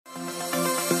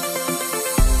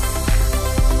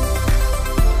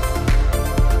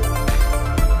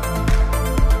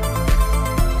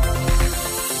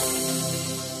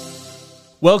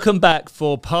Welcome back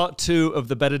for part 2 of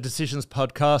the Better Decisions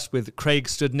podcast with Craig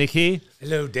Studnicki.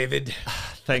 Hello, David.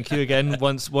 Thank you again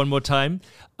one more time.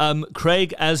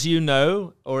 Craig, as you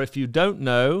know, or if you don't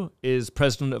know, is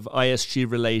president of ISG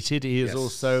Related. He is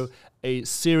also a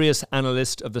serious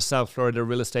analyst of the South Florida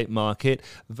real estate market,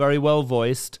 very well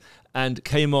voiced, and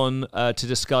came on to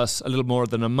discuss a little more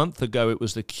than a month ago. It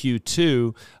was the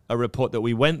Q2 report that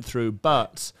we went through,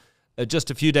 but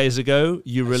just a few days ago,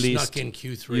 you released... Snuck in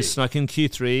Q3. You snuck in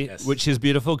Q3, yes, which is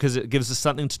beautiful because it gives us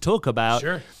something to talk about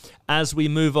as we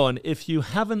move on. If you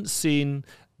haven't seen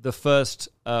the first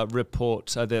report,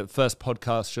 the first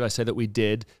podcast, should I say, that we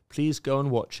did, please go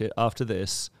and watch it after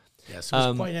this. Yes, it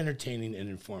was quite entertaining and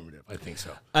informative. I think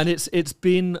so. And it's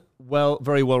been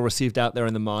very well received out there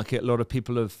in the market. A lot of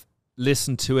people have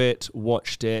listened to it,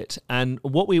 watched it, and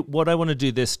what I want to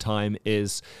do this time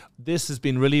is, this has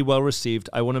been really well received.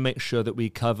 I want to make sure that we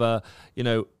cover,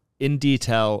 in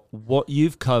detail what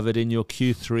you've covered in your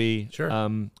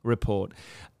Q3 report,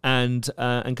 and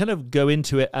kind of go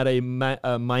into it at a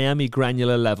Miami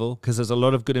granular level, because there's a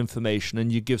lot of good information,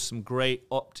 and you give some great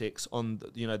optics on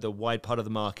the wide part of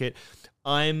the market.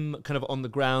 I'm kind of on the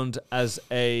ground as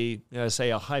a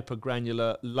hyper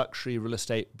granular luxury real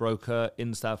estate broker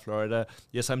in South Florida.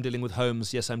 Yes, I'm dealing with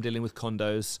homes. Yes, I'm dealing with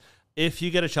condos. If you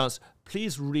get a chance,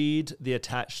 please read the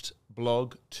attached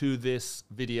blog to this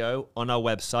video on our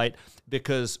website,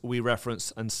 because we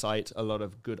reference and cite a lot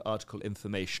of good article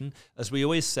information. As we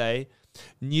always say,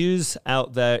 news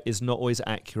out there is not always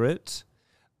accurate.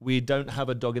 We don't have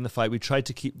a dog in the fight. We try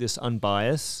to keep this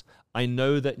unbiased. I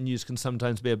know that news can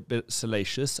sometimes be a bit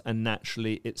salacious, and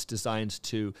naturally it's designed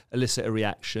to elicit a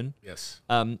reaction. Yes.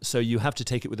 So you have to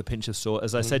take it with a pinch of salt.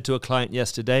 As I said to a client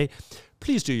yesterday,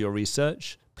 please do your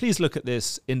research. Please look at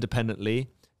this independently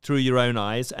through your own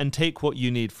eyes and take what you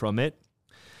need from it.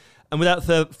 And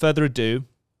without further ado,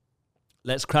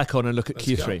 let's crack on and look at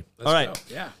Q3. All right.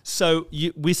 Yeah. So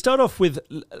we start off with,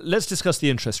 let's discuss the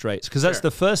interest rates, because that's the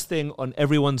first thing on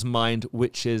everyone's mind,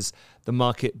 which is the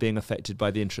market being affected by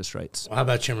the interest rates. Well, how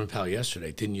about Chairman Powell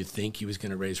yesterday? Didn't you think he was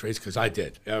going to raise rates? Because I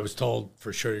did. I was told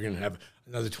for sure you're going to have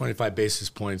another 25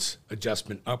 basis points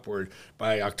adjustment upward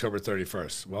by October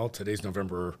 31st. Well, today's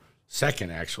November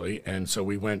 2nd, actually, and so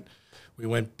we went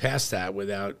past that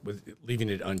with leaving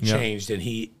it unchanged, and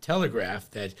he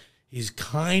telegraphed that he's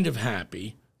kind of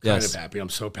happy, I'm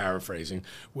so paraphrasing,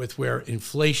 with where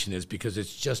inflation is, because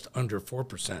it's just under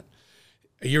 4%.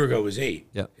 A year ago it was 8%.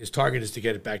 Yeah. His target is to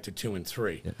get it back to 2 and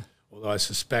 3. Yeah. Although I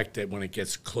suspect that when it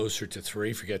gets closer to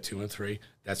 3, forget 2 and 3,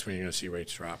 that's when you're going to see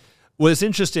rates drop. Well, it's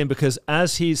interesting because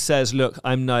as he says, look,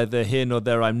 I'm neither here nor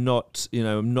there, I'm not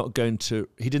going to,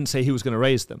 he didn't say he was going to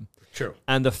raise them. True.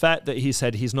 And the fact that he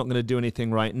said he's not going to do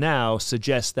anything right now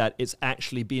suggests that it's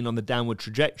actually been on the downward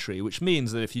trajectory, which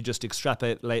means that if you just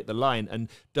extrapolate the line and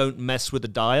don't mess with the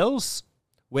dials,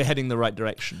 we're heading the right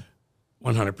direction.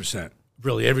 100%.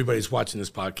 Really, everybody's watching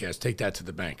this podcast, take that to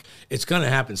the bank. It's going to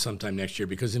happen sometime next year,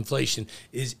 because inflation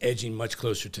is edging much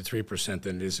closer to 3%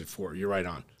 than it is at 4%. You're right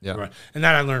on. Yeah. Right. And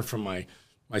that I learned from my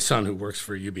son, who works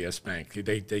for UBS Bank.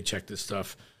 They check this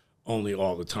stuff only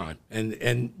all the time.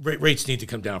 And rates need to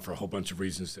come down for a whole bunch of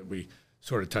reasons that we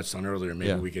sort of touched on earlier.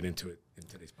 Maybe we get into it in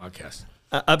today's podcast.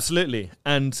 Absolutely.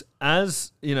 And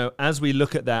as we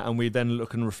look at that and we then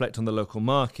look and reflect on the local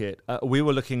market, we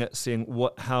were looking at seeing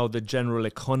how the general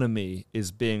economy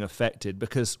is being affected,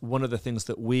 because one of the things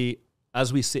that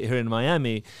as we sit here in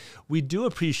Miami, we do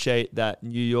appreciate that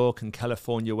New York and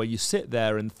California, where you sit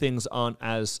there and things aren't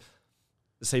as,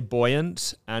 say,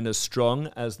 buoyant and as strong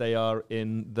as they are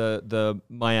in the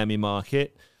Miami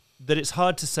market, that it's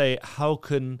hard to say how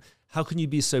can you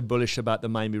be so bullish about the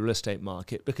Miami real estate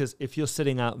market? Because if you're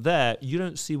sitting out there, you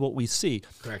don't see what we see.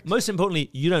 Correct. Most importantly,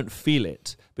 you don't feel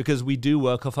it, because we do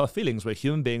work off our feelings. We're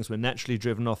human beings. We're naturally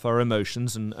driven off our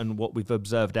emotions and what we've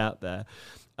observed out there.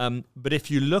 But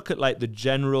if you look at like the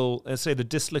general, let's say the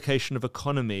dislocation of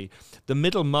economy, the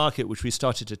middle market, which we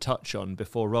started to touch on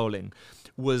before rolling,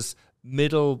 was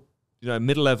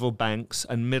middle-level banks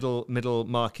and middle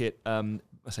market,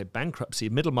 bankruptcy.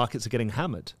 Middle markets are getting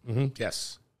hammered. Mm-hmm.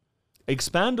 Yes.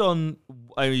 Expand on,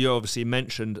 you obviously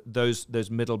mentioned those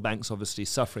middle banks obviously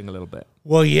suffering a little bit.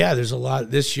 Well, yeah, there's a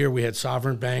lot. This year we had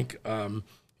Sovereign Bank,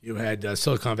 you had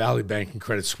Silicon Valley Bank and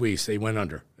Credit Suisse. They went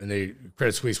under, and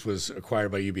Credit Suisse was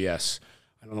acquired by UBS.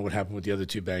 I don't know what happened with the other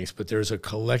two banks, but there's a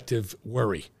collective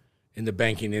worry in the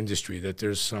banking industry that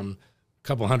there's some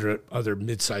couple hundred other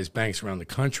mid-sized banks around the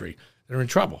country that are in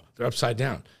trouble. They're upside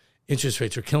down. Interest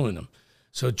rates are killing them.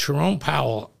 So Jerome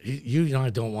Powell, you and I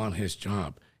don't want his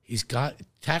job. He's got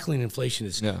tackling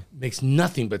inflation makes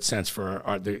nothing but sense for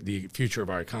the future of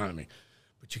our economy.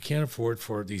 But but you can't afford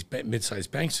for these mid-sized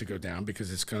banks to go down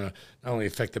because it's going to not only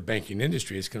affect the banking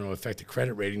industry, it's going to affect the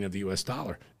credit rating of the U.S.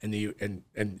 dollar. And the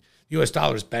U.S.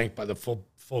 dollar is banked by the full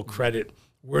credit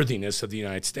worthiness of the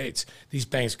United States. These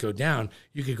banks go down,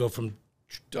 you could go from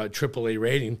AAA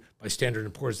rating by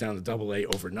Standard & Poor's down to AA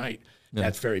overnight. Yeah.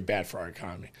 That's very bad for our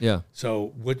economy. Yeah.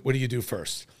 So what do you do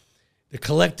first? The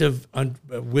collective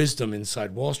wisdom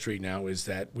inside Wall Street now is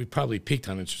that we probably peaked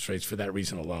on interest rates for that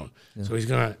reason alone. Yeah. So he's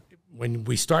going to, when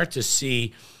we start to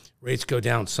see rates go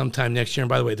down sometime next year, and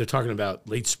by the way, they're talking about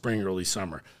late spring, early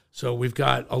summer. So we've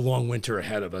got a long winter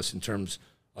ahead of us in terms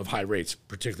of high rates,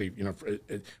 particularly,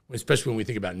 especially when we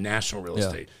think about national real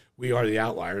estate. We are the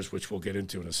outliers, which we'll get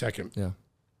into in a second. Yeah.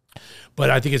 But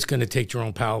I think it's going to take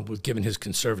Jerome Powell, given his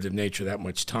conservative nature, that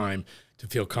much time to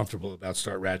feel comfortable about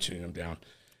start ratcheting them down.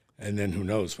 And then who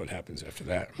knows what happens after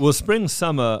that. Well, spring,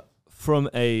 summer, from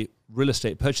a real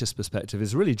estate purchase perspective,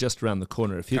 is really just around the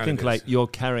corner. If you think like you're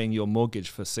carrying your mortgage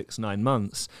for 6-9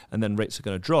 months and then rates are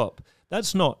going to drop,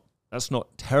 that's not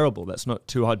terrible. That's not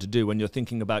too hard to do when you're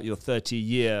thinking about your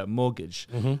 30-year mortgage.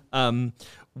 Mm-hmm.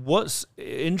 What's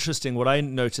interesting, what I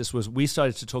noticed was we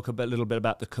started to talk a little bit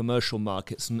about the commercial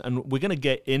markets, and we're going to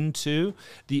get into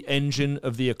the engine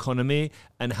of the economy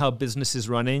and how business is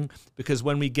running, because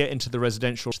when we get into the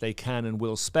residential, they can and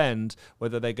will spend,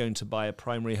 whether they're going to buy a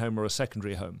primary home or a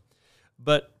secondary home.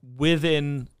 But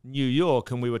within New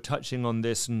York, and we were touching on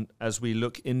this, and as we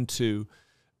look into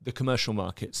the commercial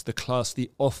markets,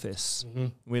 the office,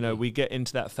 mm-hmm. We get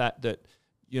into that fact that,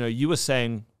 you were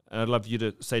saying, and I'd love you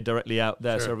to say directly out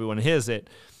there so everyone hears it,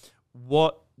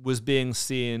 what was being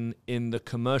seen in the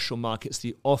commercial markets,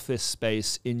 the office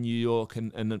space in New York,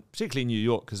 and particularly New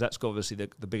York, because that's obviously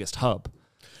the biggest hub.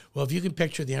 Well, if you can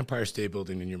picture the Empire State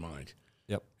Building in your mind,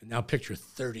 yep, and now picture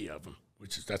 30 of them,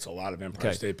 that's a lot of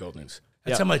Empire State Buildings.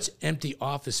 That's how much empty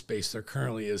office space there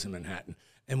currently is in Manhattan.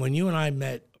 And when you and I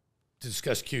met to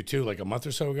discuss Q2 like a month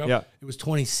or so ago, it was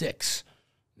 26.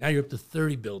 Now you're up to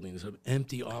 30 buildings of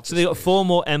empty office. So they got 4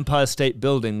 more Empire State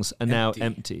Buildings are now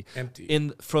empty.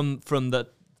 From the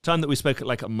time that we spoke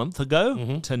like a month ago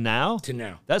mm-hmm. to now.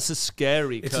 That's a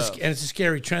scary curve. And it's a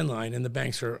scary trend line, and the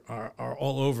banks are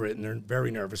all over it, and they're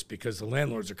very nervous because the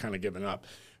landlords are kind of giving up.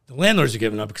 The landlords are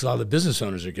giving up because a lot of the business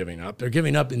owners are giving up. They're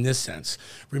giving up in this sense.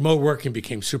 Remote working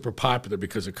became super popular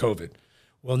because of COVID.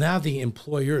 Well, now the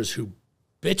employers who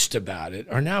bitched about it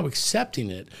are now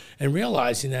accepting it and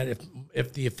realizing that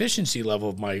if the efficiency level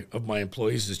of my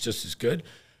employees is just as good,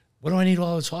 what do I need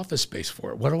all this office space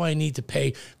for? What do I need to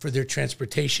pay for their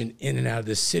transportation in and out of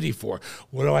this city for?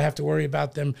 What do I have to worry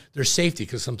about their safety?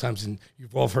 Because sometimes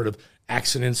you've all heard of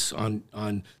accidents on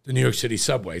the New York City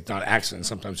subway. It's not accidents.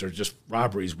 Sometimes they're just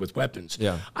robberies with weapons.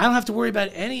 Yeah. I don't have to worry about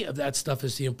any of that stuff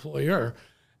as the employer.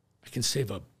 I can save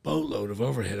a boatload of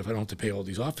overhead if I don't have to pay all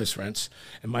these office rents,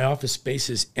 and my office space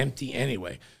is empty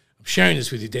anyway. I'm sharing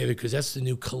this with you, David, because that's the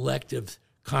new collective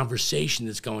conversation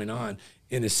that's going on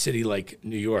in a city like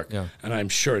New York, and I'm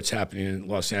sure it's happening in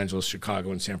Los Angeles, Chicago,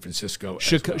 and San Francisco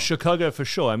as well. Chicago for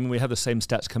sure. I mean, we have the same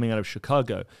stats coming out of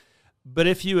Chicago. But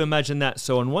if you imagine that,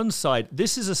 so on one side,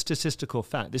 this is a statistical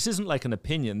fact. This isn't like an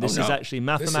opinion. This is actually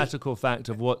mathematical fact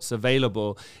of what's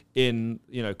available in,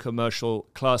 commercial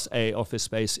Class A office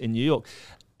space in New York.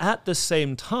 At the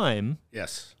same time,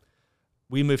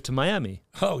 we moved to Miami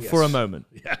for a moment.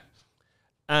 Yeah.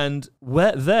 And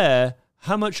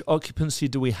how much occupancy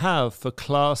do we have for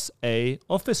Class A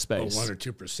office space? 1 or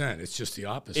 2%. It's just the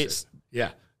opposite.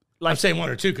 I'm saying 1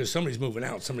 or 2 because somebody's moving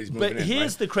out, somebody's moving in. But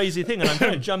here's the crazy thing, and I'm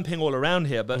kind of jumping all around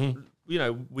here, but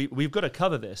we've got to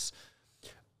cover this.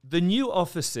 The new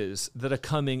offices that are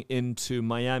coming into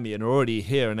Miami and are already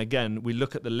here, and again, we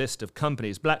look at the list of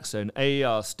companies: Blackstone,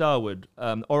 AER, Starwood,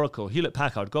 Oracle,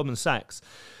 Hewlett-Packard, Goldman Sachs,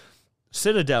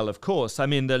 Citadel, of course. I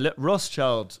mean, the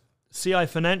Rothschild, CI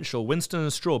Financial, Winston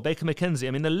 & Straw, Baker McKenzie.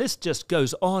 I mean, the list just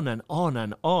goes on and on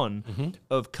and on mm-hmm.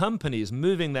 of companies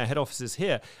moving their head offices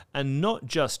here, and not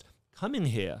just coming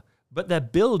here, but they're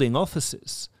building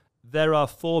offices. There are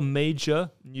 4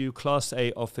 major new Class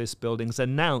A office buildings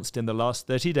announced in the last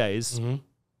 30 days mm-hmm.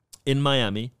 in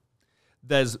Miami.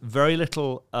 There's very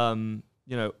little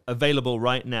available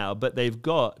right now, but they've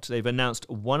announced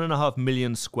 1.5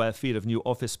 million square feet of new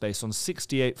office space on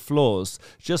 68 floors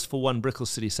just for one Brickell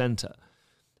City Center.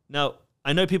 Now,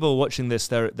 I know people are watching this,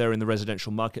 they're in the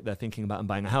residential market, they're thinking about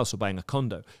buying a house or buying a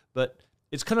condo, but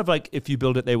it's kind of like if you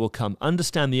build it, they will come.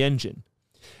 Understand the engine.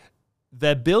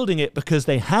 They're building it because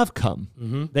they have come.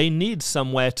 Mm-hmm. They need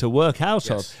somewhere to work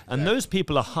out of. And those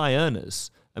people are high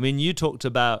earners. I mean, you talked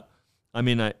about,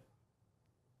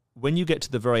 when you get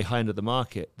to the very high end of the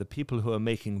market, the people who are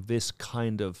making this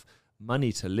kind of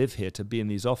money to live here, to be in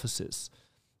these offices,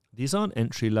 these aren't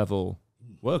entry-level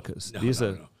workers. These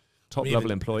are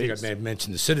top-level employees. I think I may have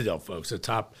mentioned the Citadel folks, the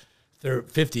top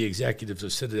 50 executives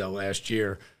of Citadel last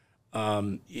year,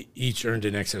 each earned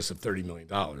in excess of $30 million.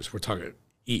 We're talking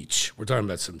each. We're talking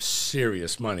about some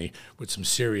serious money with some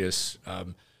serious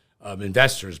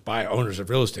investors, owners of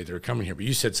real estate that are coming here. But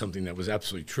you said something that was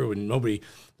absolutely true, and a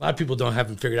lot of people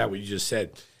haven't figured out what you just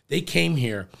said. They came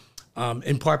here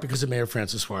in part because of Mayor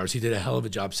Francis Suarez. He did a hell of a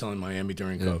job selling Miami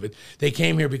during COVID. They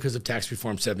came here because of Tax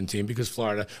Reform 17, because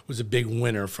Florida was a big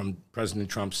winner from President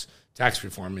Trump's tax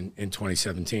reform in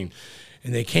 2017.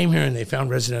 And they came here and they found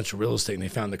residential real estate and they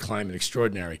found the climate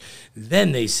extraordinary.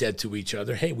 Then they said to each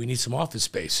other, hey, we need some office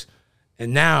space.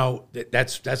 And now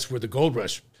that's where the gold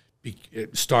rush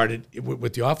started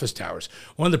with the office towers.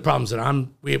 One of the problems that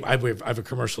I have a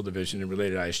commercial division in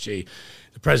related ISG.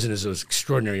 The president is an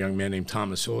extraordinary young man named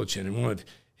Thomas Ulichin, and one of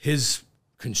his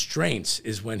constraints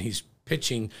is when he's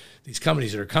pitching these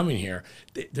companies that are coming here,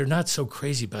 they're not so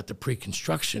crazy about the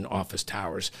pre-construction office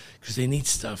towers because they need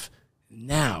stuff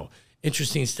now.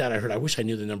 Interesting stat I heard. I wish I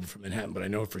knew the number for Manhattan, but I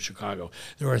know it for Chicago.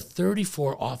 There are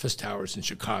 34 office towers in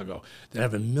Chicago that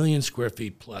have 1 million square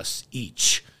feet plus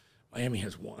each. Miami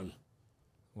has 1.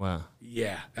 Wow.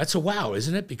 Yeah, that's a wow,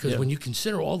 isn't it? Because when you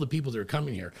consider all the people that are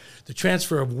coming here, the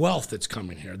transfer of wealth that's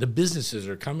coming here, the businesses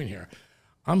that are coming here,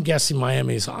 I'm guessing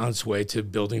Miami is on its way to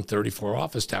building 34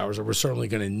 office towers, or we're certainly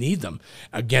going to need them.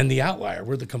 Again, the outlier.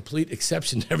 We're the complete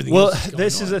exception to everything else that's going on. Well,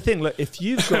 this is the thing. Look, if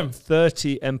you've got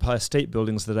 30 Empire State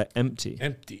Buildings that are empty,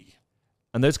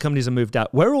 and those companies are moved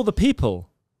out, where are all the people?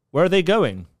 Where are they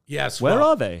going? Yes. Where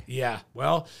are they? Yeah,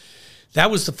 well, that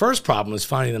was the first problem, is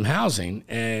finding them housing.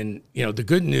 And, the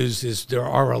good news is there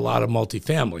are a lot of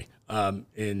multifamily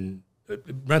in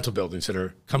rental buildings that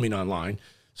are coming online.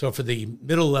 So for the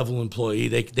middle-level employee,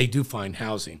 they do find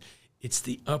housing. It's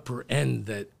the upper end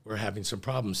that we're having some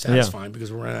problems satisfying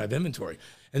because we're running out of inventory.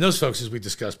 And those folks, as we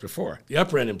discussed before, the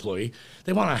upper-end employee,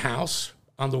 they want a house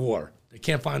on the water. They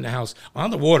can't find the house. On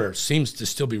the water seems to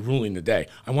still be ruling the day.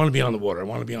 I want to be on the water. I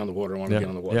want to be on the water. I want to be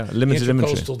on the water. Yeah, limited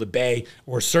inventory. Coastal, the bay,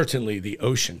 or certainly the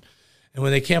ocean. And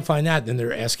when they can't find that, then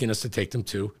they're asking us to take them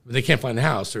to, when they can't find the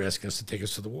house, they're asking us to take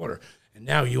us to the water. And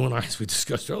now you and I, as we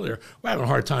discussed earlier, we're having a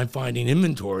hard time finding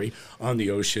inventory on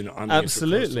the ocean, on the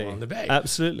intercoastal, on the bay.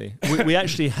 Absolutely. We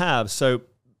actually have. So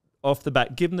off the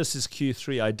bat, given this is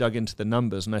Q3, I dug into the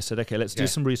numbers and I said, okay, let's do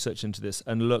some research into this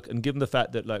and look. And given the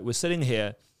fact that we're sitting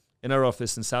here in our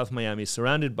office in South Miami,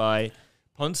 surrounded by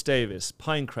Ponce Davis,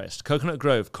 Pinecrest, Coconut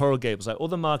Grove, Coral Gables, all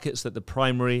the markets that the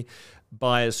primary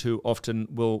buyers who often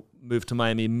will move to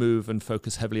Miami move and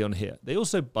focus heavily on here. They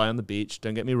also buy on the beach,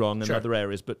 don't get me wrong, and other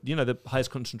areas, but the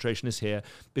highest concentration is here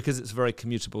because it's very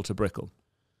commutable to Brickell.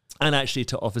 And actually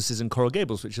to offices in Coral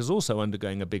Gables, which is also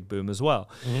undergoing a big boom as well.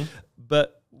 Mm-hmm.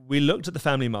 But we looked at the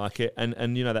family market and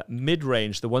that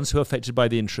mid-range, the ones who are affected by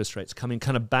the interest rates, coming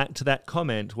kind of back to that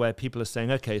comment where people are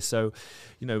saying, okay, so,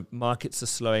 markets are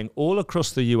slowing all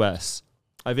across the US.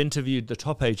 I've interviewed the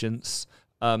top agents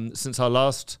since our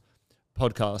last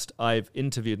podcast. I've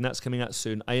interviewed, and that's coming out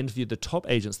soon, I interviewed the top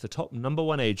agents, the top number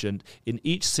one agent in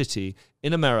each city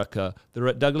in America. They're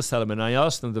at Douglas Elliman. I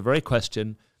asked them the very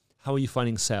question, how are you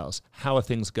finding sales? How are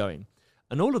things going?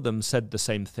 And all of them said the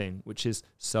same thing, which is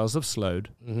sales have slowed.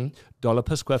 Mm-hmm. Dollar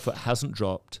per square foot hasn't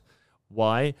dropped.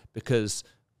 Why? Because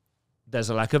there's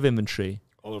a lack of inventory.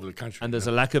 All over the country. And there's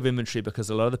a lack of inventory because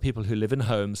a lot of the people who live in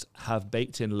homes have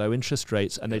baked in low interest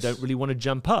rates and they don't really want to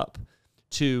jump up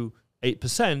to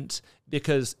 8%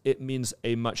 because it means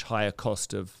a much higher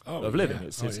cost of living.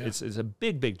 It's a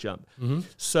big, big jump. Mm-hmm.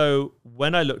 So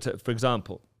when I looked at, for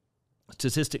example,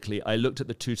 statistically, I looked at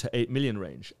the 2 to 8 million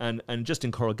range, and just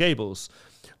in Coral Gables,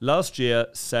 last year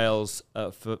sales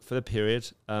for the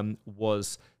period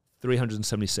was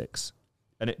 376,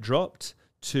 and it dropped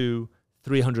to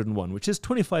 301, which is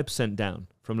 25% down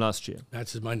from last year.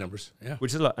 That's my numbers, yeah.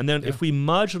 Which is a lot. And then if we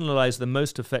marginalize the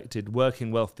most affected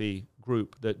working wealthy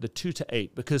group, the 2 to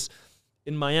 8, because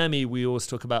in Miami we always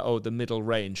talk about the middle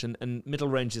range, and middle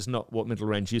range is not what middle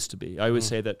range used to be. I always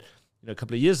say that. A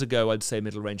couple of years ago, I'd say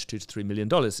middle range $2 to $3 million.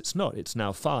 It's not. It's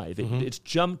now $5 million. It's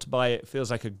jumped by, it feels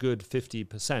like a good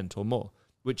 50% or more,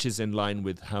 which is in line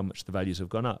with how much the values have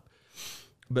gone up.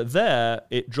 But there,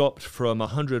 it dropped from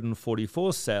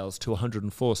 144 sales to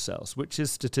 104 sales, which is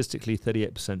statistically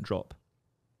 38% drop.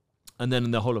 And then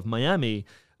in the whole of Miami,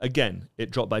 again,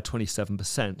 it dropped by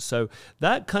 27%. So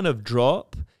that kind of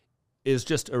drop is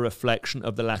just a reflection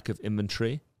of the lack of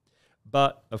inventory.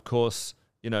 But, of course,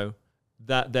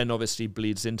 that then obviously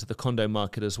bleeds into the condo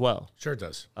market as well. Sure it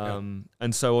does. And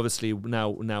so obviously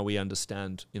now we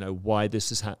understand, why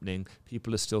this is happening.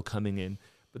 People are still coming in.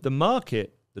 But the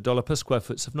market, the dollar per square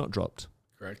foot have not dropped.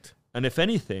 Correct. And if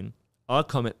anything, our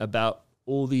comment about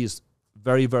all these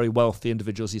very, very wealthy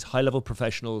individuals, these high-level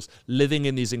professionals living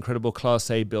in these incredible Class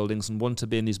A buildings and want to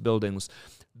be in these buildings,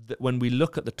 that when we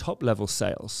look at the top-level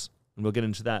sales, and we'll get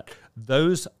into that,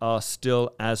 those are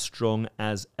still as strong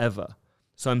as ever.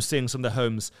 So I'm seeing some of the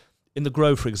homes in the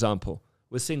Grove, for example.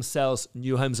 We're seeing sales,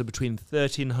 new homes are between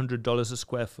 $1,300 a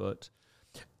square foot,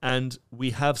 and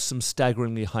we have some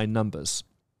staggeringly high numbers.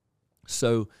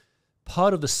 So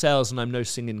part of the sales, and I'm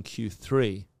noticing in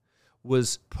Q3,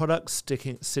 was products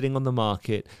sitting on the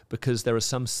market because there are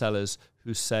some sellers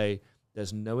who say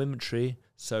there's no inventory,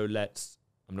 so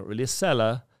I'm not really a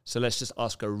seller, so let's just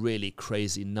ask a really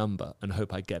crazy number and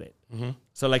hope I get it. Mm-hmm.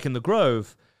 So like in the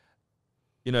Grove,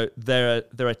 there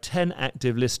are 10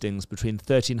 active listings between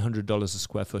 $1,300 a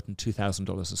square foot and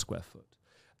 $2,000 a square foot,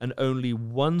 and only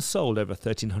one sold over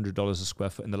 $1,300 a square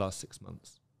foot in the last 6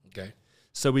 months. Okay.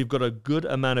 So we've got a good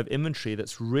amount of inventory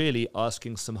that's really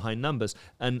asking some high numbers.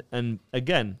 And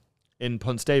again, in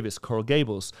Ponce Davis, Coral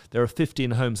Gables, there are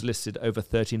 15 homes listed over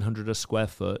 $1,300 a square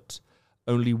foot,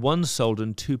 only one sold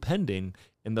and two pending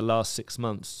in the last 6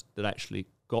 months that actually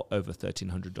got over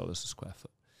 $1,300 a square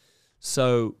foot.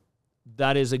 So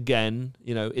that is, again,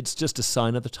 it's just a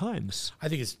sign of the times. I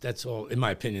think that's all, in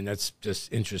my opinion, that's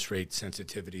just interest rate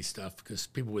sensitivity stuff, because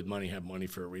people with money have money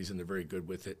for a reason. They're very good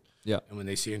with it. Yeah. And when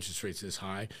they see interest rates this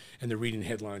high and they're reading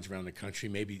headlines around the country,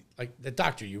 maybe like the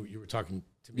doctor you were talking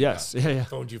to me yes. about, Yeah.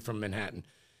 phoned you from Manhattan.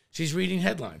 She's reading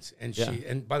headlines. And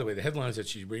and by the way, the headlines that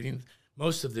she's reading,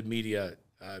 most of the media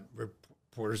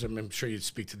reporters, I'm sure you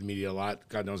speak to the media a lot.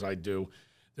 God knows I do.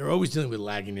 They're always dealing with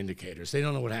lagging indicators. They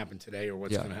don't know what happened today or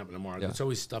what's going to happen tomorrow. It's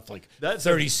always stuff like that's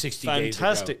 30, 60 days ago.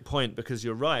 Fantastic point, because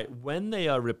you're right. When they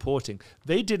are reporting,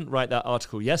 they didn't write that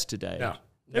article yesterday. No.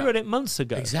 They wrote it months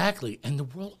ago. Exactly. And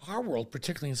our world,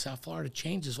 particularly in South Florida,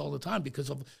 changes all the time because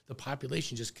of the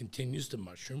population just continues to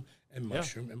mushroom and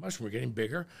mushroom and mushroom. We're getting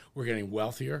bigger. We're getting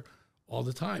wealthier all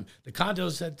the time. The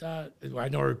condos that I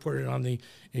know I reported on in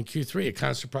Q3, it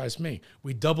kind of surprised me.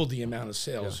 We doubled the amount of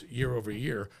sales year over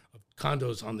year of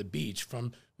condos on the beach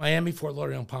from Miami, Fort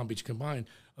Lauderdale, and Palm Beach combined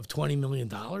of $20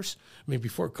 million. I mean,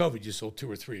 before COVID, you sold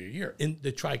 2 or 3 a year in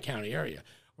the Tri-County area.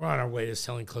 We're on our way to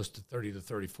selling close to 30 to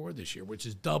 34 this year, which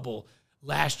is double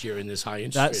last year in this high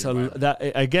interest rate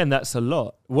environment. That's a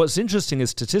lot. What's interesting is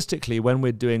statistically, when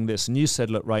we're doing this, and you said,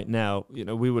 look, right now,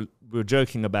 we were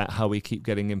joking about how we keep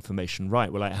getting information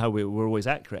right. We're like, how we're always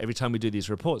accurate. Every time we do these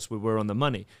reports, we're on the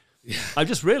money. Yeah. I've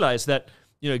just realized that,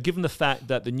 given the fact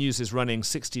that the news is running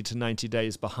 60 to 90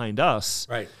 days behind us,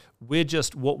 right,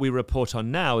 what we report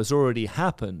on now has already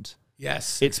happened.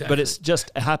 Yes, But it's just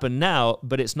happened now,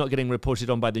 but it's not getting reported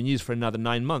on by the news for another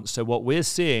 9 months. So what we're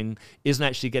seeing isn't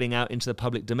actually getting out into the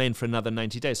public domain for another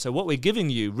 90 days. So what we're giving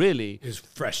you really is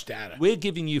fresh data. We're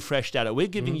giving you fresh data. We're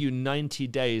giving you 90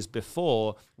 days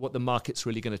before what the market's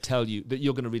really going to tell you that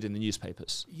you're going to read in the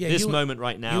newspapers. Yeah, this moment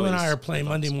right now. You and I are playing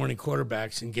Monday morning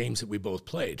quarterbacks in games that we both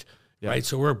played. Yeah. Right,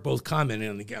 so we're both commenting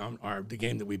on the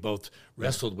game that we both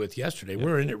wrestled with yesterday. Yeah.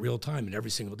 We're in it real time and every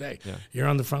single day. Yeah. You're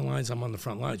on the front lines. I'm on the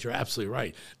front lines. You're absolutely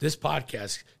right. This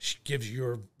podcast gives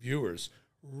your viewers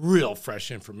real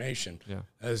fresh information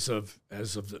as of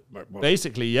the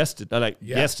basically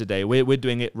yesterday. We're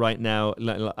doing it right now,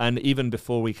 and even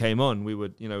before we came on, we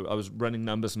would I was running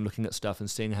numbers and looking at stuff and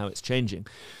seeing how it's changing.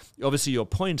 Obviously, your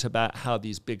point about how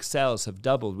these big sales have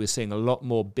doubled, we're seeing a lot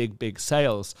more big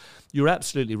sales. You're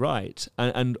absolutely right,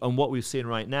 and what we've seen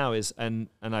right now is, and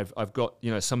I've got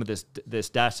some of this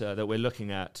data that we're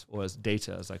looking at, or as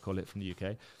data as I call it from the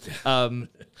UK.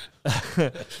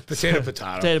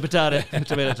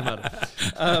 Potato.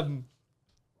 Tomato.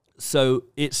 So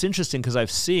it's interesting because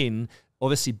I've seen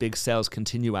obviously big sales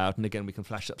continue out, and again we can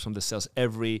flash up some of the sales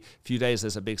every few days.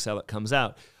 There's a big sale that comes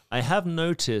out. I have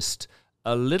noticed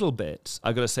a little bit,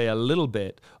 I got to say a little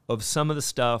bit, of some of the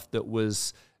stuff that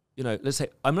was, let's say,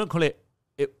 I'm going to call it,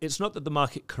 it's not that the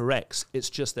market corrects, it's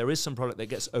just there is some product that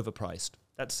gets overpriced.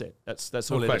 That's it. That's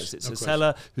all it is. It's a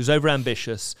seller who's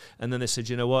overambitious, and then they said,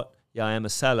 you know what? Yeah, I am a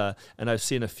seller, and I've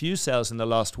seen a few sales in the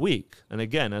last week. And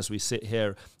again, as we sit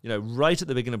here, right at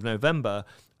the beginning of November,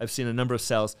 I've seen a number of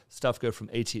sales, stuff go from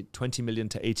 20 million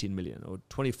to 18 million, or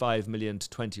 25 million to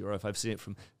 20, or if I've seen it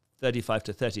from 35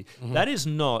 to 30. Mm-hmm. That is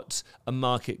not a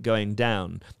market going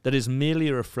down. That is merely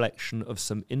a reflection of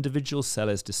some individual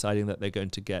sellers deciding that they're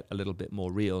going to get a little bit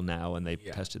more real now, and they've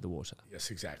tested the water. Yes,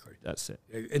 exactly. That's it.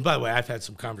 And by the way, I've had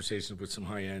some conversations with some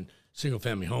high-end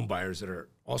single-family home buyers that are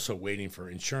also waiting for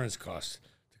insurance costs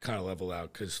to kind of level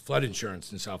out because flood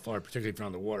insurance in South Florida, particularly if you're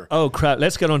on the water, Oh, crap.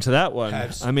 Let's get on to that one.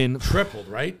 has I mean, tripled,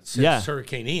 right? Since Yeah.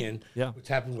 Hurricane Ian, Yeah. which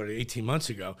happened, 18 months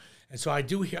ago. And so I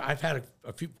do hear, I've had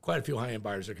quite a few high-end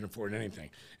buyers that can afford anything.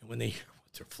 And when they hear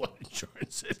what their flood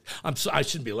insurance is, I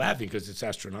shouldn't be laughing because it's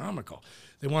astronomical.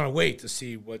 They want to wait to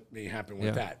see what may happen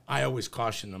with that. I always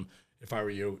caution them, if I were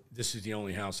you, this is the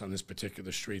only house on this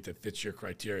particular street that fits your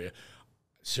criteria.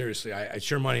 Seriously, it's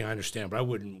your money, I understand, but I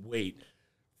wouldn't wait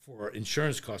for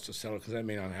insurance costs to settle because that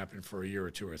may not happen for a year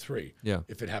or 2 or 3,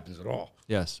 if it happens at all.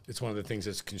 Yes. It's one of the things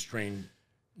that's constrained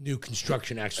new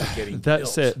construction actually getting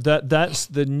That's built. it. That's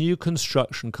the new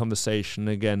construction conversation.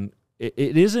 Again,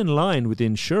 it is in line with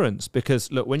insurance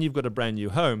because, look, when you've got a brand new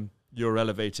home, you're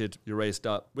elevated, you're raised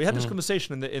up. We had this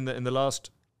conversation in the last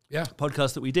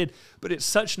podcast that we did, but it's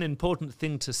such an important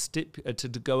thing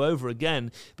to go over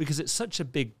again because it's such a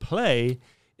big play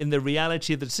in the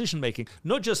reality of the decision making,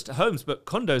 not just homes but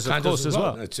condos of course as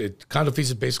well. Condo fees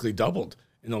have basically doubled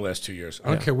in the last 2 years. I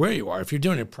don't care where you are. If you're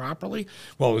doing it properly,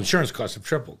 well, insurance costs have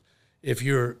tripled. If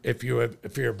you're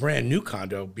a brand new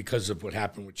condo, because of what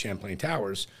happened with Champlain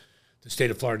Towers, the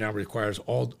state of Florida now requires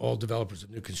all developers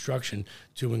of new construction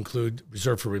to include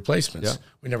reserve for replacements. Yeah.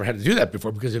 We never had to do that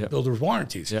before because of builder's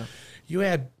warranties. Yeah. You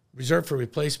had reserve for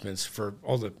replacements for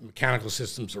all the mechanical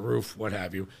systems, the roof, what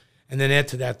have you, and then add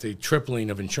to that the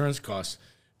tripling of insurance costs.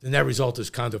 The net result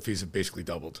is condo fees have basically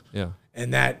doubled. Yeah.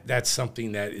 And that's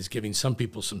something that is giving some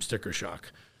people some sticker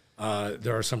shock.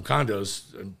 There are some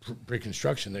condos in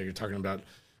pre-construction that you're talking about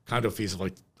condo fees of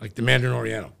like the Mandarin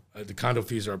Oriental. The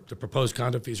proposed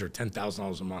condo fees are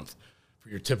 $10,000 a month for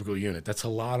your typical unit. That's a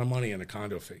lot of money in a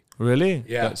condo fee. Really?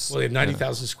 Yeah. Well, they have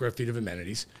 90,000 square feet of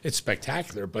amenities. It's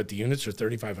spectacular, but the units are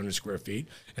 3,500 square feet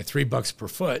at $3 per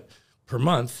foot per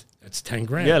month. That's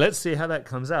 $10,000. Yeah, let's see how that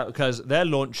comes out because they're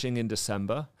launching in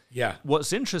December. Yeah.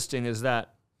 What's interesting is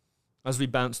that as we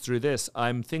bounce through this,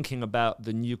 I'm thinking about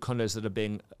the new condos that are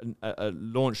being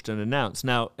launched and announced.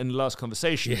 Now, in the last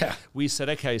conversation, we said,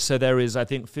 okay, so there is, I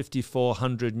think,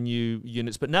 5,400 new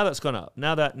units, but now that's gone up.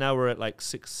 Now we're at like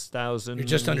 6,000. You're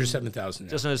just under 7,000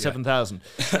 now. Just under 7,000.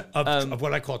 of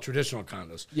what I call traditional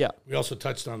condos. Yeah. We also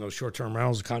touched on those short-term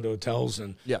rentals, condo hotels,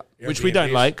 and which we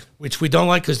don't like. Which we don't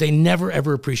like because they never,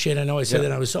 ever appreciate. I know I said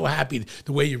that. I was so happy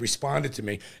the way you responded to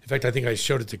me. In fact, I think I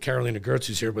showed it to Carolina Gertz,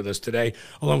 who's here with us today,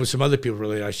 along with some other people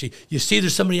really. You see,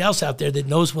 there's somebody else out there that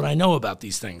knows what I know about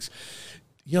these things.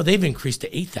 You know, they've increased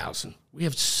to 8,000. We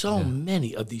have so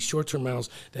many of these short-term rentals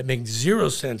that make zero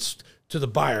sense to the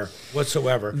buyer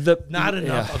whatsoever. Not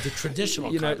enough of the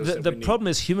traditional condos. The problem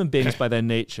is human beings by their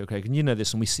nature, Craig, and you know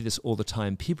this, and we see this all the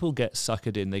time. People get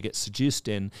suckered in, they get seduced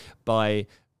in by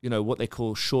what they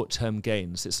call short-term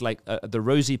gains. It's like the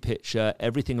rosy picture,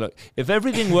 everything. Look, if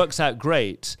everything works out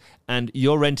great and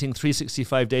you're renting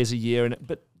 365 days a year,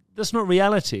 but that's not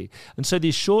reality. And so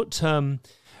these short-term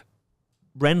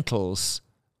rentals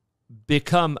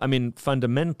become,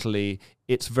 fundamentally,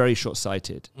 it's very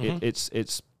short-sighted.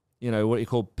 It's what you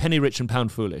call penny rich and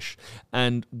pound foolish.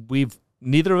 And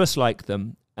neither of us like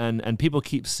them. And people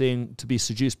keep seeing to be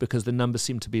seduced because the numbers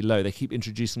seem to be low. They keep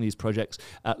introducing these projects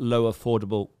at low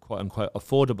affordable, quote unquote,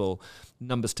 affordable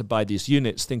numbers to buy these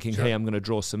units, thinking, hey, I'm going to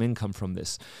draw some income from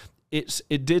this.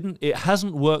 It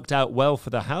hasn't worked out well for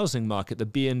the housing market, the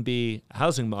B&B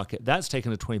housing market. That's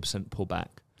taken a 20% pullback.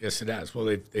 Yes, it has. Well,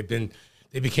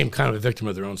 they became kind of a victim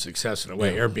of their own success in a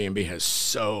way. Airbnb has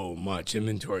so much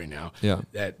inventory now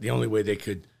that the only way they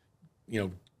could,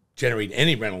 generate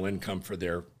any rental income for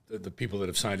the people that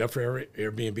have signed up for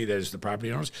Airbnb, that is the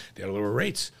property owners, they had lower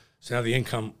rates. So now the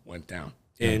income went down.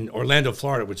 In Orlando,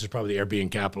 Florida, which is probably the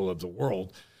Airbnb capital of the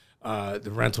world,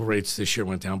 the rental rates this year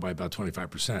went down by about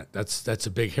 25%. That's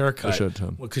a big haircut.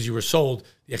 Because you were sold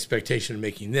the expectation of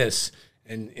making this,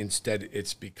 and instead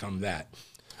it's become that.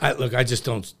 I just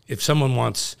don't. If someone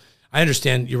wants, I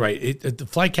understand. You're right. The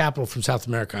flight capital from South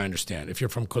America, I understand. If you're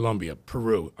from Colombia,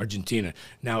 Peru, Argentina,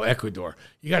 now Ecuador,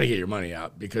 you got to get your money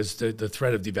out because the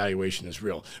threat of devaluation is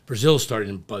real. Brazil's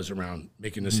starting to buzz around,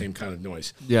 making the same kind of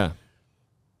noise. Yeah.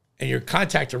 And you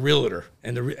contact a realtor,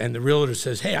 and the realtor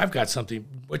says, "Hey, I've got something.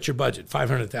 What's your budget?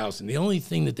 $500,000." The only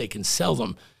thing that they can sell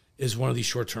them is one of these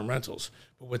short-term rentals.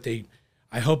 But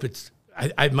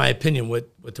my opinion,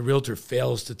 what the realtor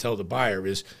fails to tell the buyer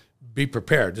is, be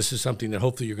prepared. This is something that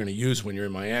hopefully you're going to use when you're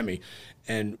in Miami,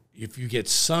 and if you get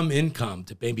some income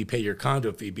to maybe pay your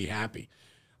condo fee, be happy.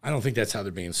 I don't think that's how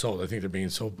they're being sold. I think they're being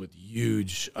sold with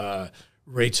huge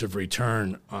rates of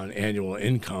return on annual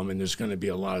income, and there's going to be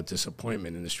a lot of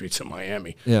disappointment in the streets of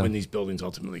Miami when these buildings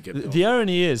ultimately get built. The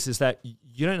irony is that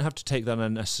you don't have to take that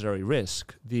unnecessary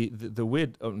risk. The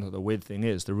weird thing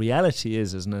is, the reality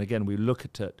is, and again, we look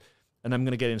at it and I'm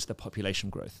going to get into the population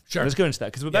growth. Sure. Let's go into that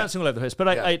because we're bouncing all over the place. But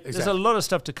there's a lot of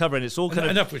stuff to cover, and it's all kind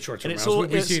of enough with short-term rentals.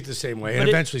 We see it the same way, and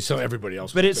eventually so everybody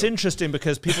else. But it's interesting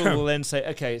because people will then say,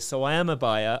 okay, so I am a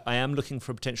buyer. I am looking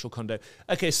for a potential condo.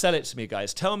 Okay, sell it to me,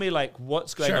 guys. Tell me like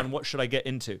what's going on. What should I get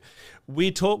into? We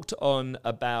talked on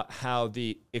about how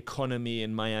the economy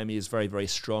in Miami is very, very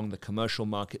strong. The commercial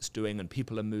market's doing, and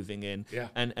people are moving in. Yeah.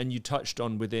 And you touched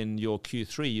on within your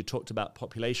Q3, you talked about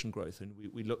population growth, and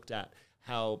we looked at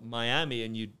how Miami,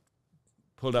 and you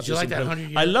pulled up. Did you like that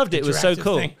 100-year I loved it. It was so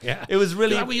cool. Thing? Yeah. It was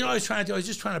really. You know what I was trying to do? I was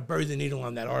just trying to bury the needle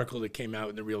on that article that came out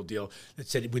in The Real Deal that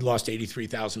said we lost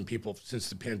 83,000 people since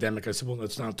the pandemic. I said, well,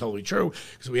 that's not totally true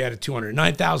because we added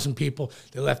 209,000 people.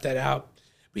 They left that out.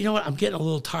 But you know what? I'm getting a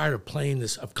little tired of playing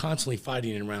this, of constantly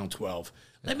fighting in round 12.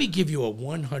 Let me give you a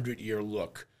 100-year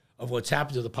look of what's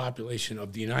happened to the population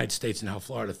of the United States and how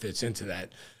Florida fits into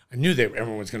that. I knew that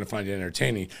everyone was going to find it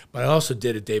entertaining, but I also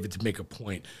did it, David, to make a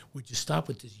point. Would you stop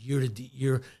with this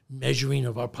year-to-year measuring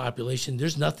of our population?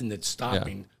 There's nothing that's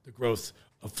stopping the growth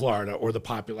of Florida or the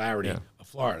popularity of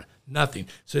Florida. Nothing.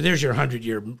 So there's your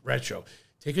 100-year retro.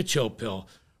 Take a chill pill,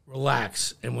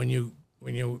 relax, and when you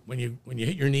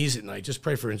hit your knees at night, just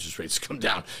pray for interest rates to come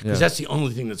down because that's the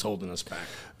only thing that's holding us back.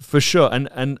 For sure.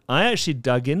 And I actually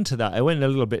dug into that. I went a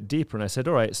little bit deeper and I said,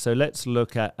 all right, so let's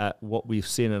look at what we've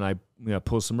seen. And I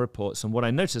pulled some reports. And what I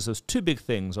noticed, there was two big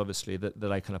things, obviously,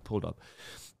 that I kind of pulled up.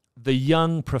 The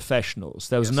young professionals.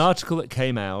 There was an article that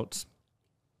came out,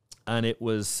 and it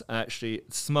was actually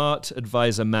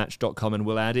smartadvisormatch.com, and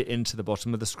we'll add it into the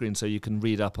bottom of the screen so you can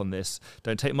read up on this.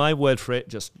 Don't take my word for it.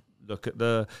 Just look at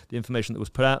the information that was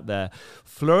put out there.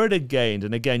 Florida gained,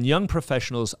 and again, young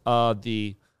professionals are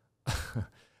they're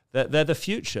the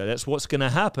future. That's what's going to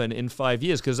happen in 5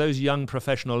 years because those young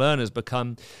professional earners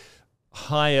become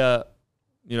higher,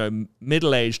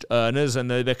 middle-aged earners, and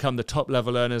they become the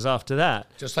top-level earners after that.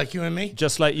 Just like you and me?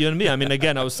 Just like you and me. I mean,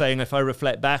 again, I was saying if I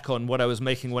reflect back on what I was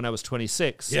making when I was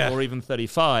 26 or even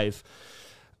 35,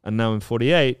 and now I'm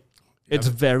 48, it's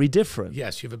very different.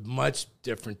 Yes, you have a much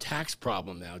different tax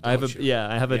problem now, don't you?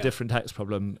 I have a different tax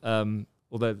problem.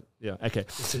 Although, okay.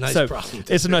 It's a nice problem.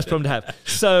 It's a nice problem to have.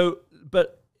 So,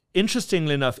 but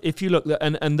interestingly enough, if you look,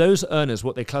 and those earners,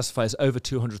 what they classify as over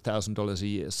 $200,000 a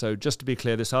year. So just to be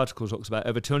clear, this article talks about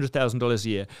over $200,000 a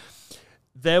year.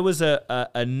 There was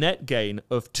a net gain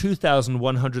of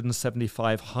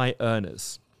 2,175 high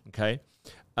earners, okay?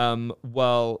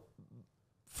 While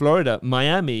Florida,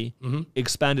 Miami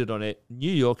expanded on it.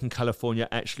 New York and California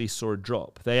actually saw a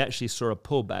drop. They actually saw a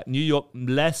pullback. New York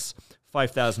less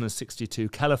 5,062.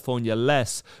 California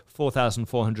less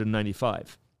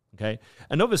 4,495. Okay,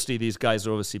 and obviously these guys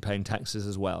are obviously paying taxes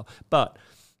as well. But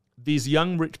these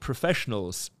young rich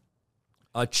professionals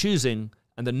are choosing,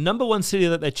 and the number one city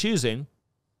that they're choosing,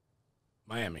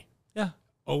 Miami. Yeah.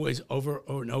 Always over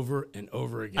and over and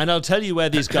over again. And I'll tell you where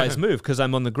these guys move because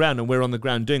I'm on the ground and we're on the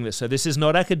ground doing this. So this is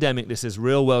not academic. This is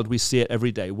real world. We see it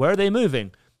every day. Where are they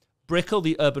moving? Brickell,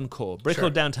 the urban core. Brickell,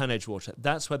 downtown Edgewater.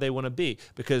 That's where they want to be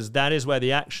because that is where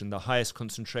the action, the highest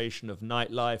concentration of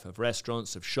nightlife, of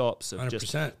restaurants, of shops, of 100%.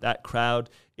 Just that crowd.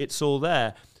 It's all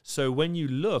there. So when you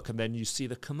look and then you see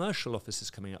the commercial offices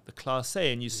coming up, the Class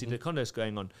A, and you see the condos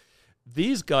going on,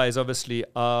 these guys obviously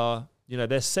are...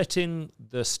 they're setting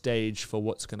the stage for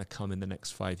what's going to come in the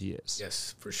next 5 years.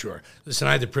 Yes, for sure. Listen,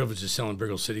 I had the privilege of selling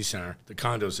Brickell City Center, the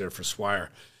condos there for Swire.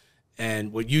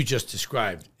 And what you just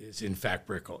described is, in fact,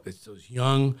 Brickell. It's those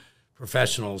young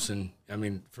professionals. And, I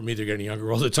mean, for me, they're getting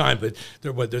younger all the time. But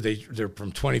they're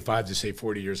from 25 to, say,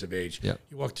 40 years of age. Yep.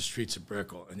 You walk the streets of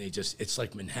Brickell, and it's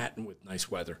like Manhattan with nice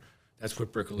weather. That's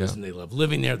what Brickell is, and they love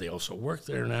living there. They also work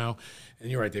there now. And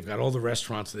you're right, they've got all the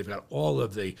restaurants. They've got all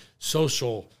of the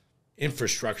social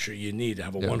infrastructure you need to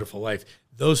have a wonderful life.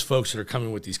 Those folks that are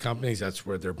coming with these companies, that's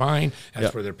where they're buying,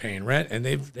 that's where they're paying rent, and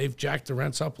they've jacked the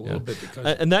rents up a little bit because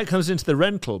and that comes into the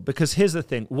rental. Because here's the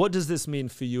thing: what does this mean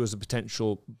for you as a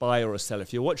potential buyer or seller?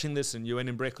 If you're watching this and you're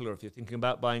in Brickell, or if you're thinking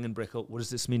about buying in Brickell, what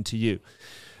does this mean to you?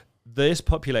 This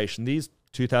population, these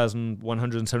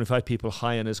 2,175 people,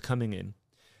 high earners coming in,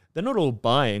 they're not all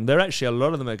buying. They're actually, a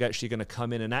lot of them are actually going to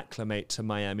come in and acclimate to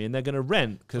Miami, and they're going to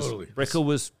rent because Brickell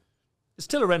was. It's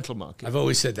still a rental market. I've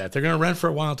always said that. They're going to rent for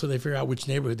a while until they figure out which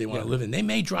neighborhood they want to live in. They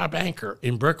may drop anchor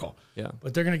in Brickell,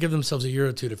 but they're going to give themselves a year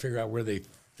or two to figure out where they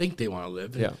think they want to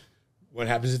live. And what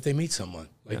happens if they meet someone?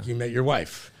 Like you met your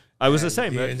wife. I was the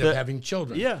same. You end up having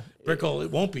children. Yeah. Brickell,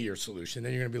 it won't be your solution.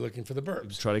 Then you're going to be looking for the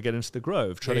burbs. Try to get into the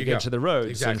Grove. Try to get to the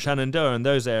roads and Shenandoah and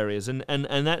those areas. And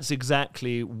that's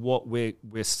exactly what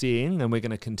we're seeing, and we're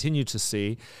going to continue to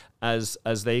see as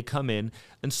they come in.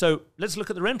 And so let's look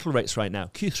at the rental rates right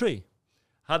now. Q3.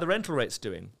 How are the rental rates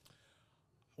doing?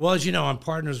 Well, as you know, I'm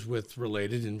partners with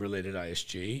Related and Related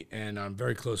ISG, and I'm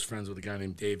very close friends with a guy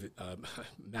named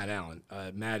Matt Allen.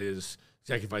 Matt is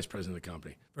executive vice president of the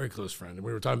company, very close friend, and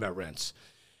we were talking about rents.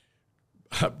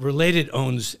 Related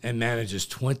owns and manages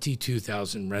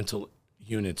 22,000 rental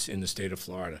units in the state of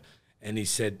Florida, and he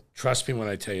said, trust me when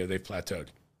I tell you, they've plateaued.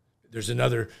 There's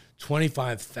another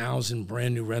 25,000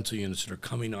 brand new rental units that are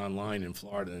coming online in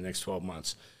Florida in the next 12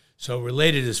 months. So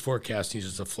Related is forecasting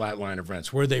just a flat line of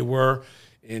rents. Where they were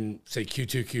in, say,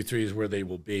 Q2, Q3 is where they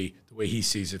will be, the way he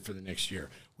sees it for the next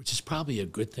year, which is probably a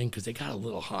good thing because they got a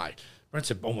little high. Rents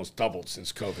have almost doubled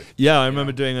since COVID. Yeah, I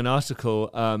remember doing an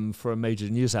article for a major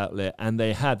news outlet, and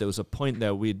there was a point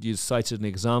there we'd cited an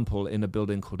example in a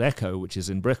building called Echo, which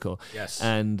is in Brickell. Yes.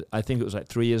 And I think it was like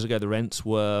 3 years ago, the rents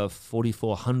were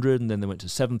 $4,400, and then they went to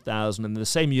 $7,000, and the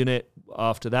same unit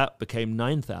after that became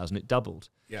 $9,000. It doubled.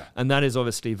 Yeah. And that is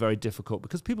obviously very difficult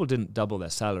because people didn't double their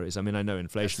salaries. I mean, I know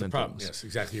inflation and problem. things. Yes,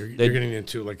 exactly. You're getting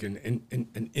into like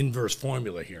an inverse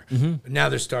formula here. Mm-hmm. But now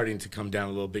they're starting to come down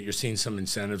a little bit. You're seeing some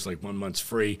incentives like 1 month's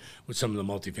free with some of the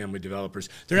multifamily developers.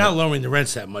 They're not lowering the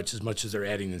rents that much as they're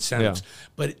adding incentives. Yeah.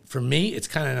 But for me, it's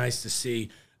kind of nice to see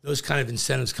those kind of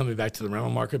incentives coming back to the rental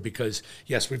market because,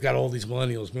 yes, we've got all these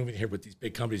millennials moving here with these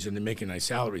big companies and they're making nice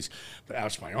salaries. But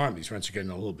ouch my arm, these rents are getting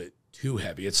a little bit too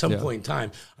heavy. At some point in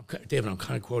time, David, I'm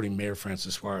kind of quoting Mayor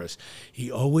Francis Suarez.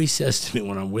 He always says to me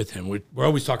when I'm with him, we're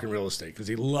always talking real estate because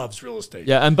he loves real estate.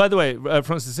 Yeah, and by the way,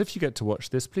 Francis, if you get to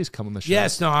watch this, please come on the show.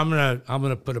 Yes, no, I'm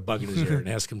gonna put a bug in his ear and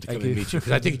ask him to come and meet you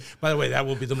because I think, by the way, that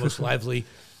will be the most lively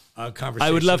conversation. I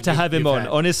would love to have him on.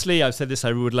 Honestly, I've said this.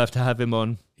 I would love to have him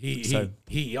on.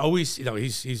 He always,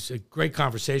 he's a great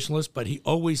conversationalist, but he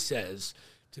always says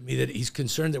to me that he's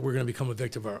concerned that we're going to become a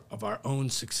victim of our own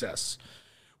success,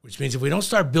 which means if we don't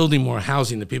start building more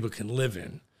housing that people can live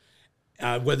in,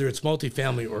 whether it's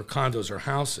multifamily or condos or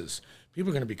houses, people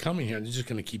are going to be coming here and they're just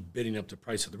going to keep bidding up the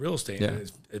price of the real estate. Yeah.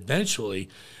 And eventually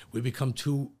we become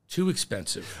too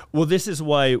expensive. Well, this is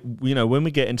why, when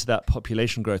we get into that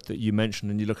population growth that you mentioned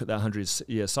and you look at that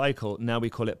 100-year cycle, now we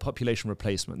call it population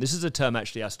replacement. This is a term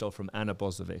actually I stole from Anna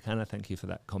Bozovic. Anna, thank you for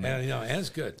that comment. Anna's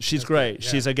good. She's great.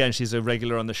 Yeah. She's a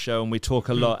regular on the show and we talk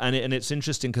a lot. And it's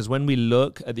interesting because when we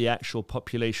look at the actual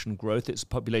population growth, it's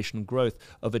population growth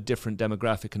of a different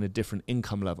demographic and a different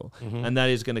income level. Mm-hmm. And that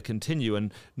is going to continue.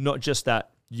 And not just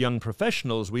that, young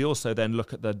professionals, we also then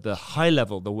look at the high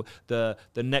level, the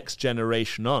next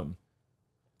generation on.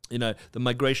 The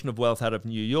migration of wealth out of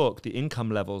New York, the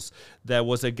income levels. There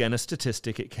was again a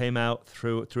statistic. It came out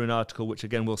through an article, which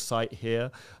again we'll cite here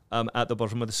at the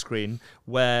bottom of the screen,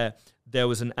 where there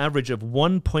was an average of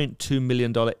 $1.2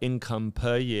 million income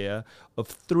per year of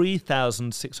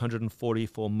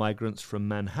 3,644 migrants from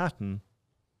Manhattan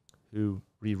who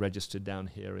re-registered down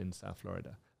here in South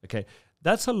Florida. Okay.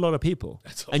 That's a lot of people.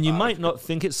 And you might not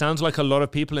think it sounds like a lot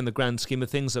of people in the grand scheme of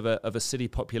things of a city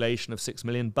population of 6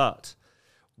 million, but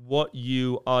what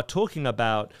you are talking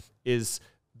about is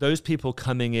those people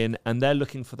coming in and they're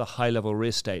looking for the high-level real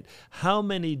estate. How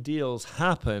many deals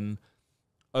happen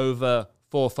over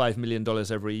 $4 or $5 million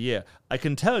every year? I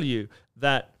can tell you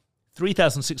that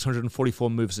 3,644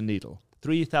 moves a needle.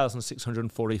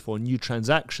 3,644 new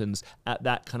transactions at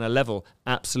that kind of level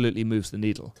absolutely moves the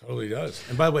needle. Totally does.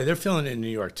 And by the way, they're feeling it in New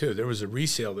York too. There was a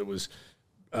resale that was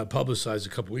publicized a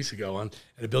couple weeks ago at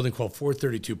a building called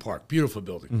 432 Park. Beautiful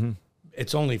building. Mm-hmm.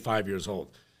 It's only 5 years old.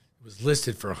 It was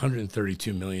listed for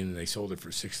 $132 million and they sold it for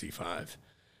 $65.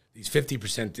 These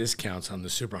 50% discounts on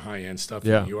the super high-end stuff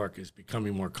in New York is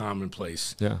becoming more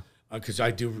commonplace. Yeah. Because I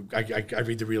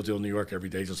read the Real Deal in New York every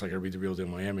day, just like I read the Real Deal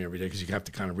in Miami every day, because you have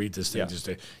to kind of read this thing just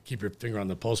to keep your finger on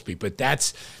the pulse beat. But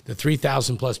that's the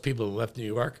 3,000 plus people that left New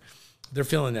York. They're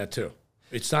feeling that too.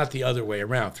 It's not the other way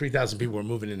around. 3,000 people were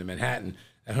moving into Manhattan.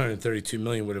 That $132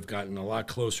 million would have gotten a lot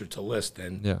closer to list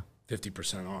than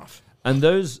 50% off. And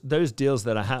those deals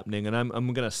that are happening, and I'm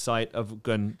going to cite,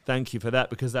 thank you for that,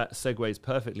 because that segues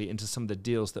perfectly into some of the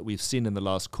deals that we've seen in the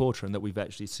last quarter and that we've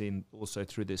actually seen also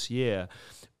through this year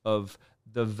of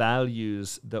the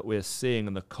values that we're seeing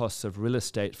and the costs of real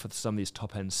estate for some of these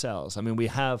top-end sales. I mean, we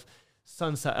have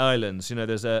Sunset Islands.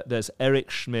 There's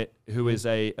Eric Schmidt, who is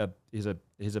he's a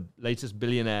latest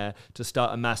billionaire to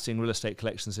start amassing real estate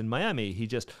collections in Miami. He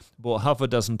just bought half a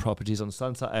dozen properties on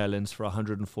Sunset Islands for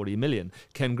 $140 million.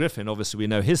 Ken Griffin, obviously we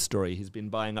know his story. He's been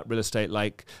buying up real estate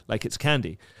like it's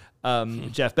candy.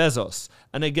 Jeff Bezos.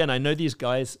 And again, I know these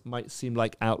guys might seem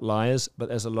like outliers, but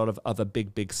there's a lot of other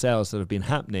big sales that have been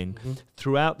happening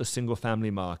throughout the single family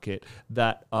market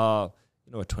that are,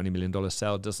 a $20 million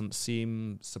sale doesn't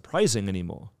seem surprising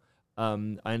anymore.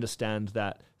 I understand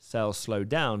that sales slow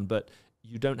down, but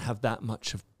you don't have that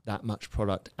much of that much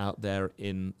product out there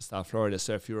in South Florida.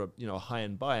 So if you're a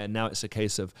high-end buyer, now it's a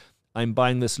case of I'm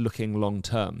buying this looking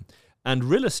long-term. And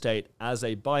real estate as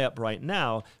a buy-up right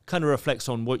now kind of reflects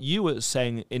on what you were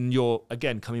saying in your,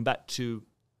 again, coming back to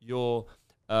your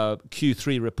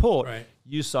Q3 report, right.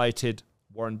 You cited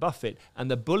Warren Buffett and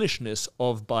the bullishness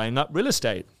of buying up real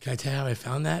estate. Can I tell you how I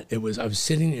found that? I was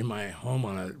sitting in my home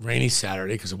on a rainy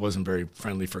Saturday because it wasn't very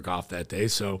friendly for golf that day.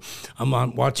 So I'm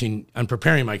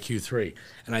preparing my Q3,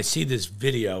 and I see this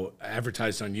video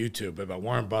advertised on YouTube about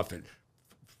Warren Buffett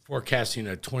forecasting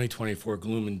a 2024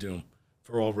 gloom and doom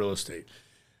for all real estate.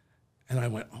 And I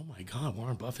went, oh my God,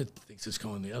 Warren Buffett thinks it's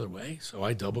going the other way. So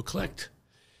I double clicked.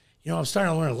 I'm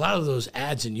starting to learn a lot of those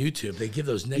ads in YouTube. They give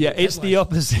those negative it's the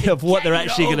opposite of what they're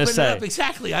actually going to say.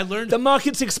 Exactly. I learned the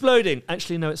market's exploding.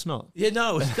 Actually, no, it's not. Yeah,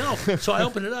 no. So I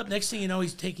opened it up. Next thing you know,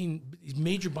 he's taking these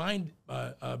major buying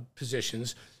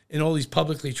positions in all these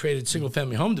publicly traded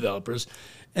single-family home developers.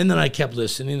 And then I kept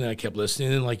listening,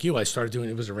 and like you, I started doing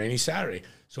it. It was a rainy Saturday.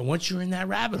 So once you're in that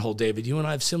rabbit hole, David, you and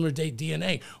I have similar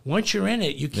DNA. Once you're in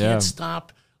it, you can't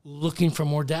stop looking for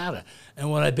more data.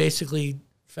 And what I basically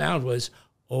found was,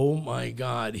 oh my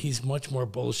God, he's much more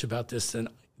bullish about this than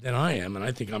I am, and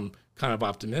I think I'm kind of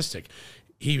optimistic.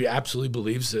 He absolutely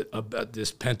believes that about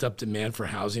this pent-up demand for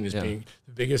housing is being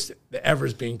the biggest ever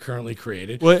is being currently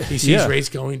created. Well, he sees rates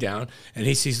going down, and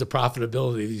he sees the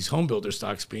profitability of these home builder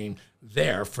stocks being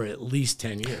there for at least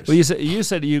 10 years. Well, you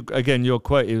said your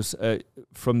quote is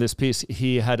from this piece.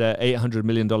 He had a $800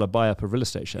 million buy-up of real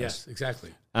estate shares. Yes,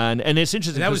 exactly. And it's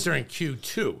interesting. And that was during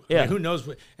Q2. Yeah. I mean, who knows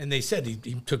what? And they said he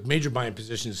took major buying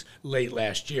positions late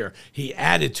last year. He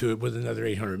added to it with another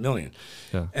 $800 million.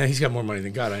 Yeah. And he's got more money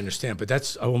than God, I understand. But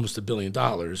that's almost $1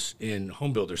 billion in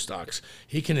home builder stocks.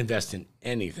 He can invest in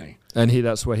anything. And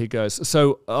that's where he goes.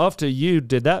 So after you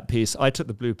did that piece, I took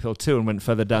the blue pill too and went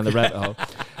further down the rabbit hole.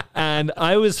 And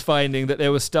I was finding that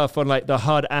there was stuff on like the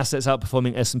hard assets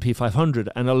outperforming S&P 500.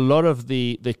 And a lot of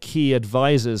the key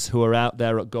advisors who are out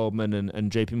there at Goldman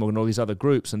and JP Morgan, all these other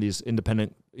groups and these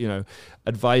independent,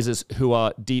 advisors who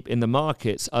are deep in the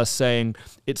markets are saying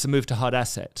it's a move to hard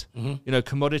asset. Mm-hmm.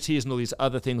 Commodities and all these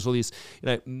other things, all these,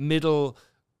 middle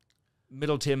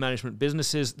tier management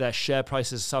businesses, their share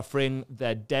prices are suffering,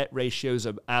 their debt ratios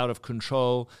are out of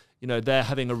control. They're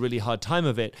having a really hard time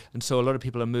of it. And so a lot of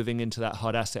people are moving into that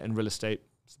hard asset, and real estate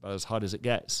is about as hard as it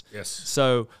gets. Yes.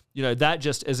 So, that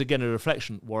just is, again, a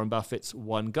reflection. Warren Buffett's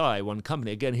one guy, one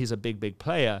company. Again, he's a big, big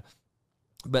player.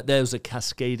 But there's a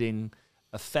cascading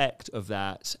effect of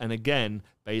that. And again,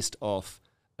 based off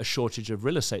a shortage of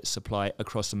real estate supply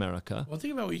across America. Well,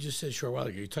 think about what you just said a short while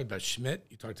ago. You talked about Schmidt.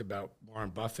 You talked about Warren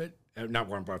Buffett. Not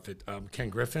Warren Buffett. Ken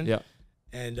Griffin.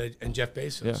 And Jeff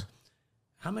Bezos. Yeah.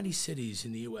 How many cities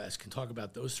in the U.S. can talk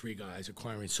about those three guys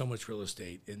acquiring so much real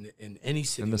estate in any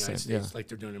city in the United States like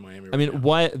they're doing in Miami?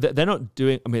 Why they're not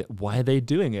doing? Why are they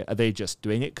doing it? Are they just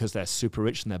doing it because they're super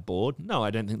rich and they're bored? No,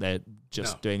 I don't think they're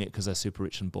just doing it because they're super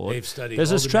rich and bored. They've studied. There's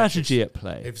a strategy at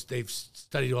play. They've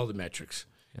studied all the metrics,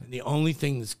 and the only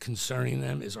thing that's concerning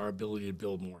them is our ability to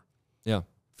build more. Yeah.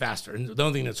 Faster. And the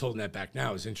only thing that's holding that back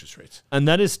now is interest rates. And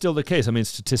that is still the case. I mean,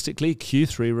 statistically,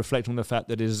 Q3, reflecting on the fact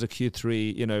that it is a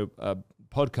Q3,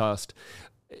 podcast,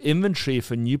 inventory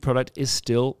for new product is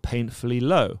still painfully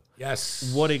low.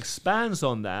 Yes. What expands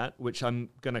on that, which I'm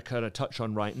going to kind of touch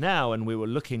on right now, and we were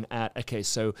looking at,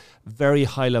 so very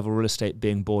high-level real estate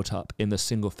being bought up in the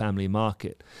single-family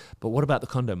market. But what about the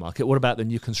condo market? What about the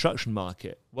new construction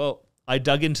market? Well, I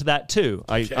dug into that too.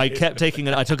 I kept taking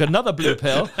it. I took another blue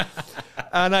pill,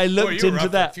 and I looked into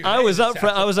that. I was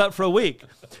up for a week.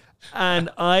 And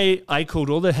I called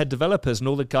all the head developers and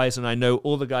all the guys, and I know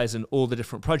all the guys in all the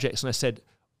different projects, and I said,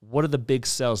 what are the big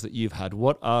sales that you've had?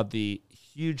 What are the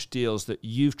huge deals that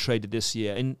you've traded this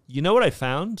year? And you know what I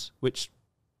found, which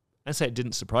I say it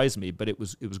didn't surprise me, but it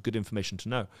was good information to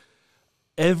know.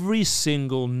 Every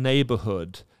single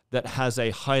neighborhood that has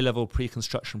a high-level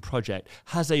pre-construction project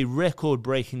has a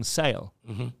record-breaking sale,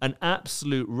 an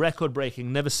absolute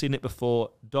record-breaking, never seen it before,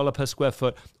 dollar per square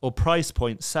foot or price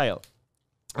point sale.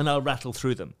 And I'll rattle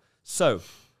through them. So,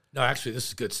 no, actually, this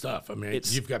is good stuff. I mean,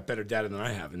 you've got better data than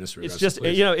I have in this regard.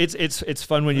 It's just, it's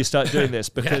fun when you start doing this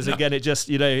because, again, it just,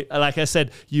 like I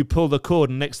said, you pull the cord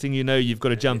and next thing you know, you've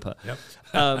got a jumper. Yep.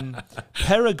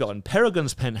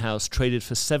 Paragon's penthouse traded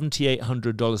for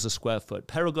 $7,800 a square foot.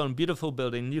 Paragon, beautiful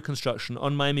building, new construction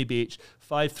on Miami Beach,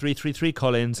 5333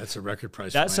 Collins. That's a record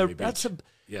price.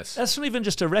 Yes. That's not even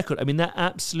just a record. I mean, that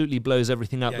absolutely blows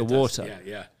everything out the water.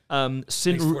 Yeah.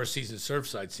 Makes Four Seasons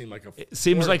Surfside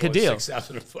seems like a deal.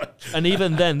 6,000 a foot. And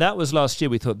even then, that was last year.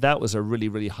 We thought that was a really,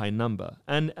 really high number,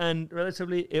 and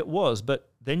relatively it was. But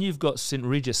Then you've got St.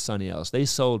 Regis Sunny Isles. They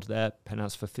sold their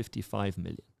penthouse for $55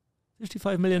 million.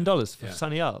 $55 million for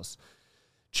Sunny Isles.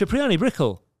 Cipriani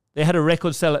Brickell, they had a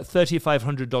record sale at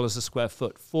 $3,500 a square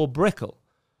foot for Brickell.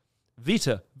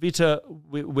 Vita,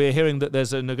 we're hearing that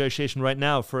there's a negotiation right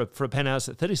now for a penthouse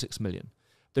at $36 million.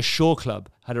 The Shore Club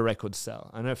had a record sale.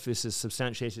 I don't know if this is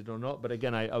substantiated or not, but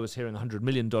again, I was hearing $100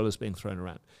 million being thrown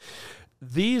around.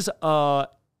 These are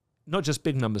not just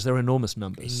big numbers; they're enormous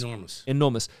numbers.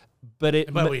 Enormous. But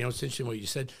and by the way, it's interesting what you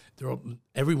said.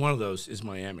 Every one of those is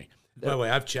Miami. By the way,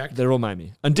 I've checked. They're all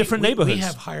Miami and different neighborhoods. We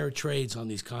have higher trades on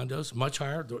these condos, much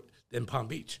higher than Palm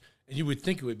Beach. And you would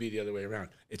think it would be the other way around.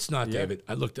 It's not, David.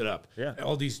 I looked it up. Yeah.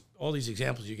 All these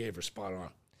examples you gave are spot on.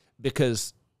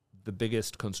 Because the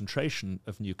biggest concentration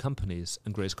of new companies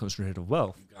and greatest concentration of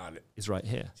wealth is right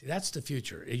here. See, that's the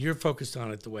future. You're focused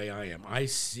on it the way I am. I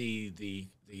see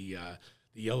the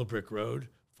yellow brick road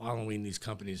following these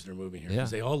companies that are moving here because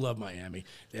they all love Miami.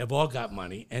 They have all got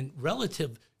money. And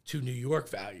relative to New York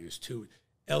values, to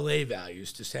L.A.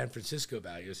 values, to San Francisco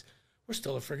values, we're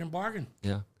still a friggin' bargain.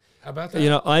 Yeah. How about that? You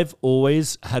know, I've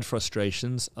always had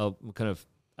frustrations. And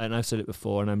I've said it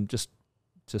before, and I'm just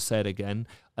to say it again.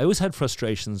 I always had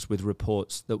frustrations with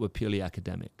reports that were purely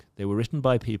academic. They were written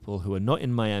by people who are not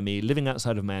in Miami, living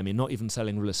outside of Miami, not even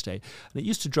selling real estate. And it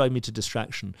used to drive me to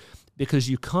distraction because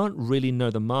you can't really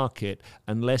know the market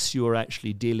unless you are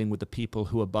actually dealing with the people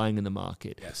who are buying in the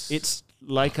market. Yes. It's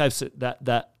like I've said,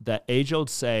 that age-old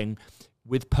saying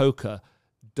with poker,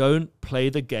 don't play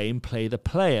the game, play the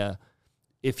player.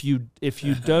 If you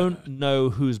don't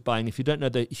know who's buying, if you don't know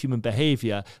the human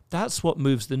behavior, that's what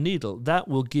moves the needle. That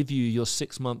will give you your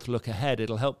 6-month look ahead.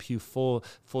 It'll help you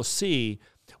foresee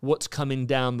what's coming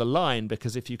down the line,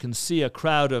 because if you can see a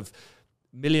crowd of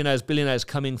millionaires, billionaires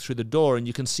coming through the door and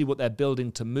you can see what they're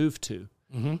building to move to,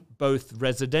 both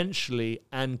residentially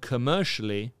and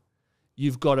commercially,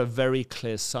 you've got a very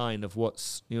clear sign of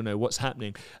what's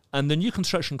happening. And the new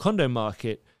construction condo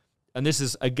market, and this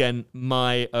is, again,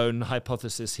 my own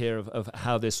hypothesis here of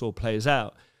how this all plays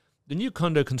out. The new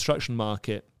condo construction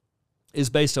market is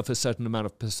based off a certain amount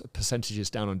of percentages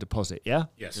down on deposit, yeah?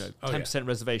 Yes. 10%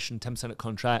 reservation, 10% at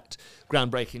contract,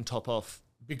 groundbreaking, top off.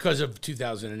 Because of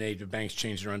 2008, the banks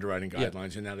changed their underwriting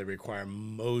guidelines, and now they require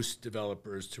most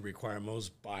developers to require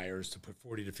most buyers to put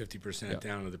 40 to 50%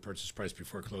 down of the purchase price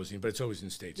before closing. But it's always in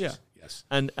stages. Yeah. Yes.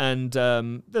 And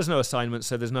there's no assignment,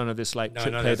 so there's none of this like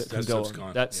trick play that can go on.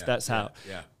 Gone. That's out.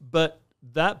 Yeah. But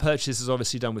that purchase is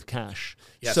obviously done with cash.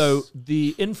 Yes. So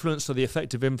the influence or the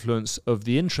effective influence of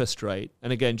the interest rate,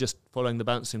 and again, just following the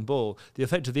bouncing ball, the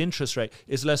effect of the interest rate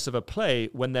is less of a play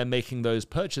when they're making those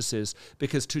purchases,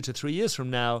 because 2 to 3 years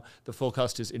from now, the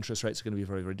forecast is interest rates are going to be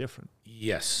very, very different.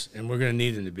 Yes, and we're going to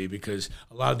need them to be, because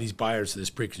a lot of these buyers of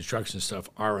this pre-construction stuff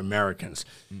are Americans.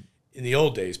 In the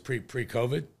old days,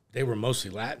 pre-COVID, they were mostly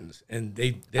Latins, and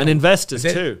and investors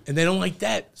too, and they don't like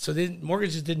debt, so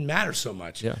mortgages didn't matter so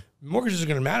much. Yeah. Mortgages are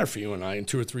going to matter for you and I in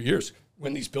 2 or 3 years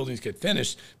when these buildings get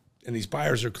finished, and these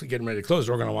buyers are getting ready to close.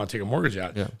 They're going to want to take a mortgage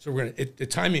out. Yeah. So the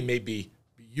timing may be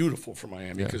beautiful for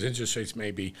Miami because interest rates may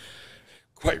be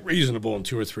quite reasonable in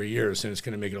 2 or 3 years, and it's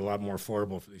going to make it a lot more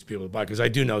affordable for these people to buy. Because I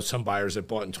do know some buyers that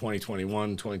bought in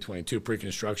 2021, 2022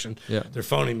 pre-construction. Yeah. They're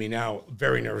phoning me now,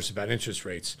 very nervous about interest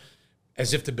rates,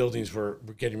 as if the buildings were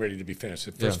getting ready to be finished.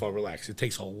 So first of all, relax. It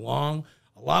takes a lot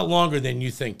longer than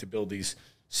you think to build these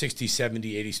 60,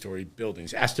 70, 80-story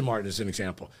buildings. Aston Martin is an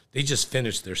example. They just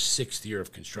finished their 6th year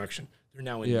of construction. They're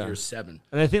now in year 7.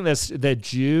 And I think they're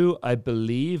due, I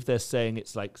believe they're saying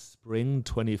it's like spring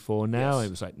 24 now. Yes. It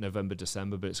was like November,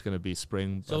 December, but it's going to be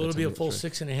spring. So it'll be a full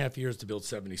 6.5 years to build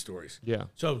 70 stories. Yeah.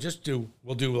 So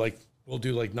we'll do like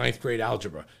 9th grade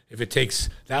algebra. If it takes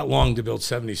that long to build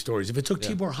 70 stories, if it took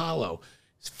Tibor Hollow,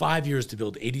 it's 5 years to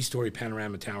build 80-story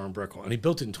panorama tower in Brickell, and he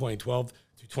built it in 2012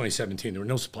 through 2017. There were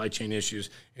no supply chain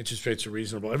issues. Interest rates are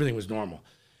reasonable. Everything was normal.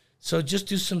 So just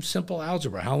do some simple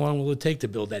algebra. How long will it take to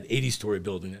build that 80-story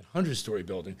building, that 100-story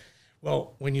building?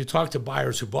 Well, when you talk to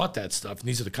buyers who bought that stuff, and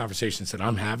these are the conversations that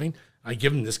I'm having, I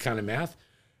give them this kind of math.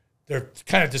 They're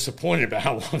kind of disappointed about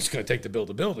how long it's going to take to build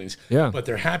the buildings. Yeah. But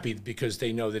they're happy because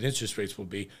they know that interest rates will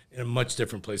be in a much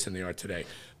different place than they are today.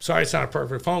 Sorry, it's not a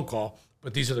perfect phone call,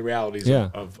 but these are the realities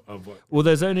of what. Well,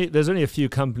 there's only a few only a few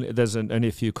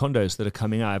condos that are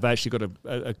coming out. I've actually got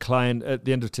a client at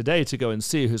the end of today to go and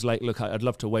see who's like, look, I'd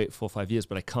love to wait 4 or 5 years,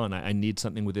 but I can't. I need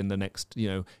something within the next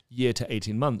year to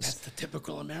 18 months. That's the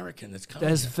typical American that's coming.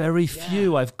 There's very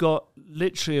few. I've got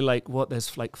literally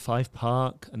there's like Five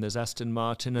Park, and there's Aston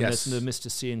Martin, and there's the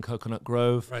Mr. C in Coconut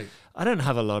Grove. Right. I don't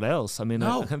have a lot else. I mean,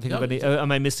 I can't think of any.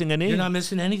 Am I missing any? You're not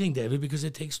missing anything, David, because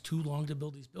it takes too long to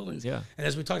build these buildings. Yeah. And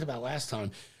as we talked about last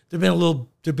time,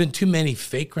 There've been too many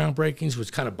fake groundbreakings,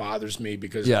 which kind of bothers me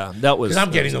because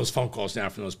I'm getting those phone calls now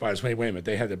from those buyers. Wait a minute,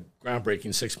 they had the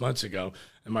groundbreaking 6 months ago,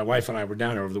 and my wife and I were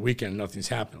down there over the weekend, and nothing's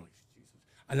happening.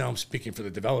 I know I'm speaking for the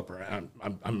developer.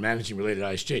 I'm managing related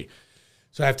ISG,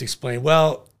 so I have to explain.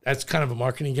 Well, that's kind of a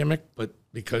marketing gimmick, but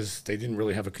because they didn't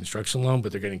really have a construction loan,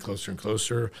 but they're getting closer and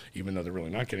closer, even though they're really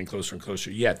not getting closer and closer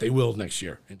yet. They will next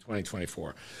year in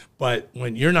 2024. But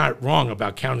when you're not wrong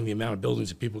about counting the amount of buildings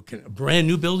that people can, brand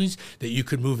new buildings that you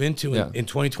could move into in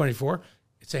 2024,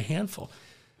 it's a handful.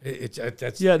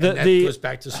 That goes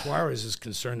back to Suarez's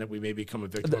concern that we may become a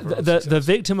victim of our own success. The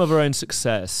victim of our own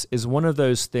success is one of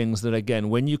those things that, again,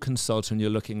 when you consult and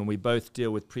you're looking, and we both deal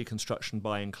with pre-construction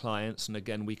buying clients, and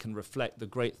again, we can reflect. The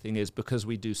great thing is because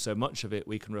we do so much of it,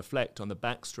 we can reflect on the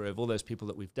backstory of all those people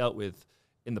that we've dealt with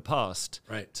in the past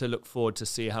to look forward to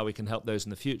see how we can help those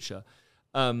in the future.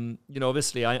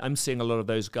 Obviously, I'm seeing a lot of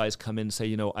those guys come in and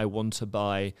say, I want to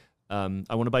buy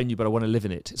new, but I want to live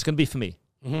in it. It's going to be for me.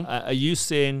 Mm-hmm. Are you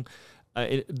seeing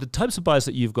the types of buyers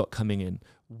that you've got coming in?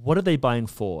 What are they buying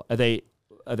for? Are they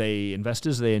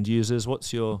investors? Are they end users?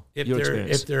 What's your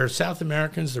experience? If they're South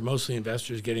Americans, they're mostly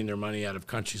investors getting their money out of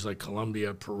countries like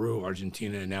Colombia, Peru,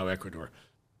 Argentina, and now Ecuador.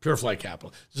 Pure flight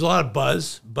capital. There's a lot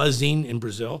of buzzing in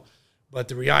Brazil, but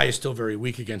the real is still very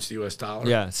weak against the U.S. dollar.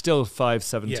 Yeah, still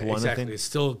 5-7 to 1, exactly. I think. It's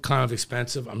still kind of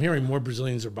expensive. I'm hearing more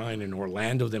Brazilians are buying in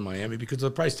Orlando than Miami because of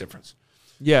the price difference.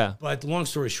 Yeah. But long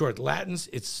story short, Latins,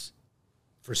 it's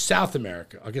for South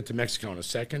America. I'll get to Mexico in a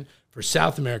second. For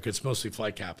South America, it's mostly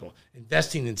flight capital.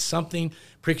 Investing in something,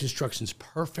 pre-construction's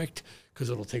perfect because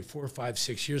it'll take 4, 5,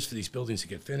 6 years for these buildings to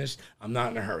get finished. I'm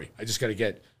not in a hurry. I just got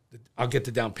to I'll get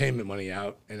the down payment money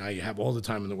out, and I have all the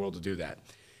time in the world to do that.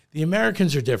 The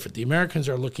Americans are different. The Americans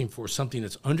are looking for something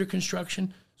that's under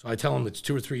construction. So I tell them it's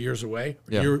 2 or 3 years away,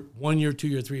 or 1 year, 2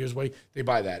 year, 3 years away. They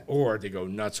buy that, or they go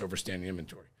nuts over standing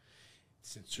inventory.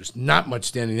 Since there's not much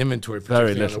standing inventory,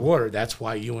 particularly on the water, that's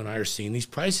why you and I are seeing these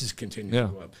prices continue to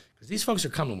go up. Because these folks are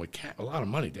coming with a lot of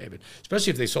money, David, especially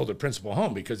if they sold their principal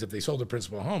home. Because if they sold their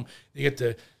principal home, they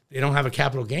don't have a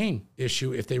capital gain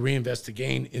issue if they reinvest the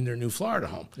gain in their new Florida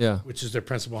home, which is their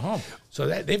principal home. So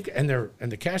that and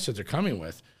the cash that they're coming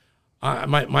with. I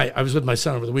was with my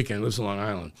son over the weekend. He lives in Long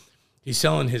Island. He's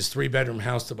selling his 3-bedroom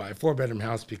house to buy a 4-bedroom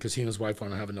house because he and his wife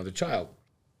want to have another child.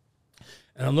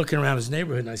 And I'm looking around his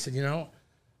neighborhood, and I said, I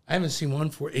haven't seen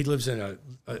one he lives in a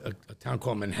town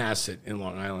called Manhasset in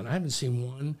Long Island. I haven't seen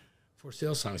one for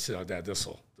sale sign. I said, oh, Dad, this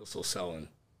will sell in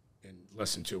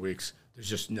less than 2 weeks. There's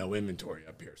just no inventory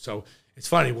up here. So it's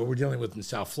funny, what we're dealing with in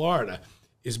South Florida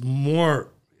is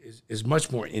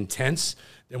much more intense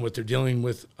than what they're dealing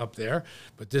with up there.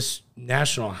 But this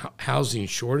national housing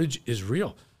shortage is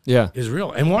real. Is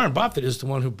real. And Warren Buffett is the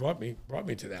one who brought me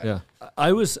to that.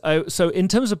 Yeah. So in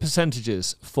terms of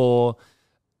percentages for,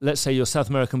 let's say, your South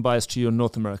American buyers to your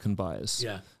North American buyers.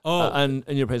 Yeah. And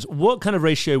your price, what kind of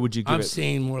ratio would you give it? I'm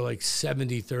seeing more like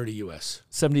 70-30 U.S.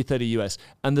 70-30 U.S.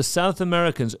 And the South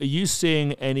Americans, are you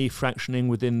seeing any fractioning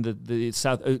within the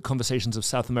South conversations of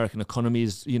South American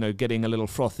economies, getting a little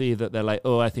frothy that they're like,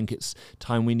 oh, I think it's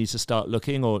time we need to start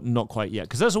looking, or not quite yet?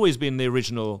 Because that's always been the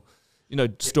original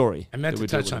story. I meant to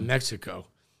touch on Mexico.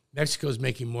 Mexico's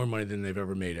making more money than they've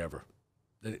ever made ever.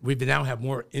 We now have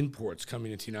more imports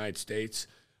coming into the United States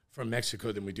from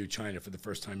Mexico than we do China for the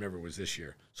first time ever was this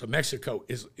year. So Mexico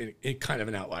is in kind of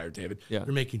an outlier, David. Yeah.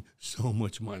 They're making so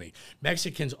much money.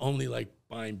 Mexicans only like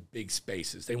buying big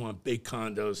spaces. They want big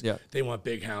condos. Yeah. They want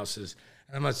big houses.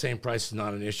 And I'm not saying price is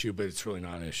not an issue, but it's really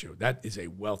not an issue. That is a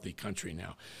wealthy country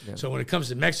now. Yeah. So when it comes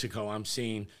to Mexico, I'm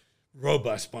seeing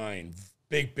robust buying,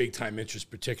 big time interest,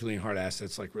 particularly in hard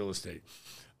assets like real estate.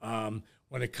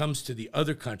 When it comes to the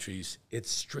other countries,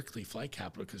 it's strictly flight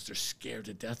capital because they're scared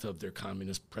to death of their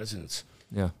communist presidents.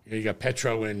 Yeah, you got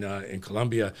Petro in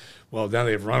Colombia. Well, now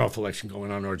they have a runoff election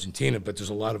going on in Argentina, but there's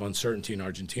a lot of uncertainty in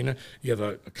Argentina. You have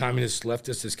a communist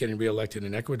leftist that's getting reelected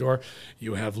in Ecuador.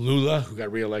 You have Lula, who got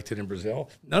reelected in Brazil.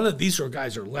 None of these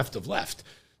guys are left of left.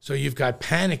 So you've got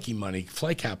panicky money,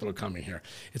 flight capital coming here.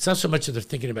 It's not so much that they're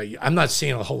thinking about you. I'm not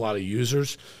seeing a whole lot of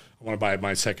users. I want to buy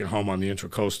my second home on the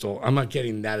Intracoastal. I'm not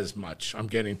getting that as much. I'm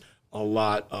getting a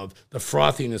lot of the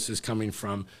frothiness is coming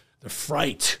from the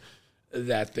fright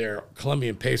that their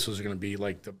Colombian pesos are going to be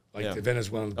like the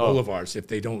Venezuelan bolivars if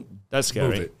they don't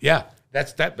move it. Yeah,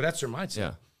 but that's their mindset.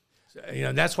 Yeah.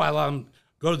 So, that's why a lot of them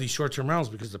go to these short-term rentals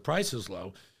because the price is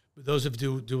low. But those of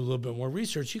you who do a little bit more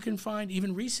research, you can find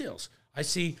even resales. I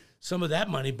see some of that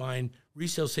money buying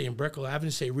resale, say in Brickell Avenue,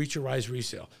 say Reach or Rise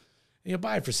resale. And you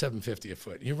buy it for $750 a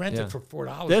foot. You rent it for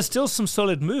 $4. There's still some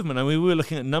solid movement. I mean, we were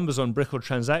looking at numbers on Brickell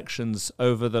transactions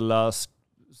over the last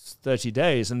 30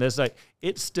 days, and there's like,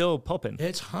 it's still popping.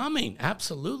 It's humming.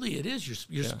 Absolutely, it is.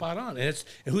 You're spot on. And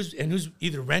who's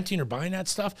either renting or buying that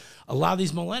stuff? A lot of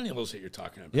these millennials that you're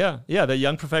talking about. Yeah. The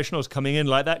young professionals coming in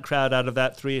like that crowd out of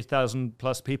that 3,000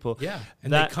 plus people. Yeah,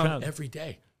 and that they come crowd. every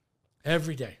day.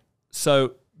 Every day.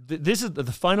 So this is the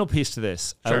final piece to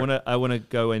this. Sure. I want to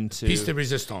go into Piece de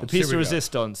resistance. The piece de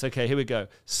resistance. Okay, here we go.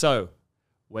 So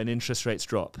when interest rates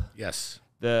drop. Yes.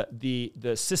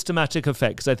 The systematic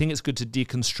effect, because I think it's good to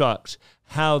deconstruct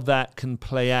how that can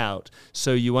play out,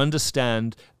 so you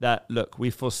understand that. Look,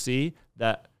 we foresee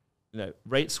that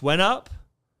rates went up.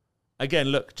 Again,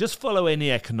 look, just follow any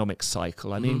economic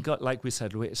cycle. I mean, like we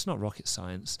said, it's not rocket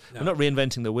science. No. We're not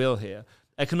reinventing the wheel here.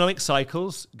 Economic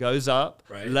cycles goes up,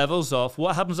 levels off.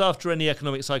 What happens after any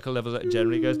economic cycle levels? It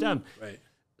generally goes down. Right.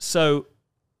 So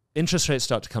interest rates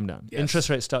start to come down. Yes. Interest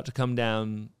rates start to come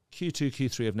down Q2,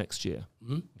 Q3 of next year.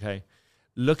 Okay.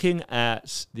 Looking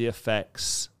at the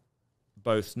effects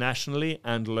both nationally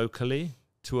and locally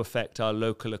to affect our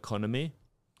local economy,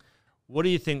 what do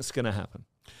you think is going to happen?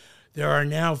 There are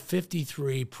now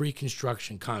 53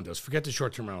 pre-construction condos. Forget the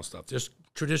short-term rental stuff. Just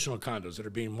traditional condos that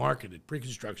are being marketed,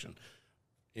 pre-construction,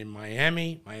 in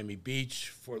Miami, Miami Beach,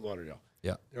 Fort Lauderdale.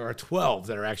 Yeah. There are 12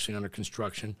 that are actually under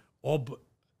construction,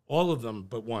 all of them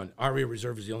but one. Aria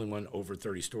Reserve is the only one over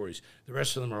 30 stories. The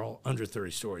rest of them are all under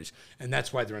 30 stories. And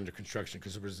that's why they're under construction,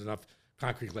 because there was enough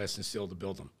concrete, glass, and steel to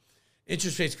build them.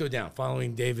 Interest rates go down.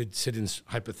 Following David Sidden's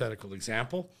hypothetical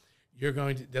example,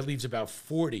 that leaves about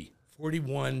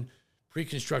 41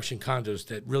 pre-construction condos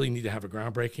that really need to have a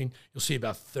groundbreaking. You'll see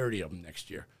about 30 of them next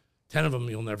year. 10 of them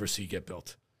you'll never see get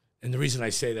built. And the reason I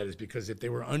say that is because if they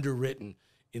were underwritten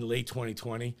in late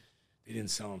 2020, they didn't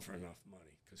sell them for enough money.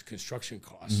 Because construction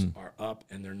costs are up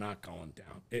and they're not going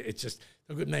down. It's just,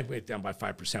 they're going to down by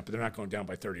 5%, but they're not going down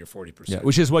by 30 or 40%. Yeah,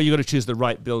 which is why you got to choose the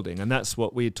right building, and that's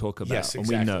what we talk about. Yes,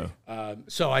 exactly. And we know.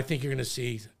 So I think you're going to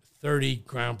see 30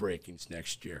 groundbreakings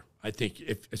next year. I think,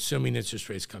 assuming interest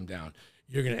rates come down,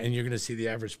 you're going to see the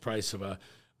average price of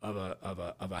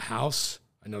a house.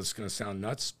 I know this is going to sound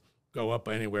nuts. Go up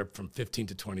by anywhere from 15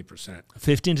 to 20%.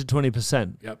 15 to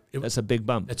 20%. Yep. That's a big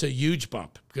bump. That's a huge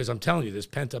bump, because I'm telling you, this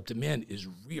pent-up demand is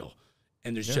real,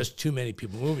 and there's just too many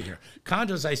people moving here.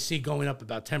 Condos I see going up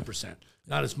about 10%,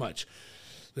 not as much.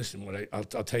 Listen, I'll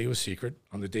tell you a secret.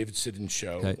 On the David Sidden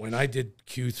show, when I did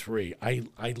Q3,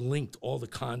 I linked all the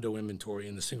condo inventory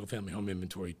and the single-family home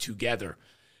inventory together,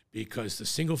 because the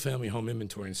single-family home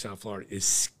inventory in South Florida is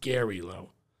scary low.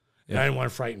 And I didn't want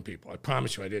to frighten people. I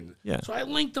promise you I didn't. Yeah. So I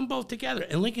linked them both together.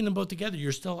 And linking them both together,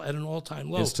 you're still at an all-time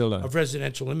low, of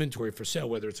residential inventory for sale,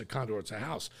 whether it's a condo or it's a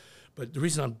house. But the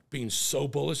reason I'm being so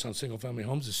bullish on single-family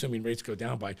homes, assuming rates go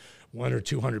down by 100 or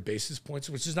 200 basis points,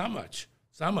 which is not much.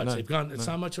 It's not much. It's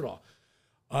not much at all.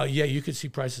 You could see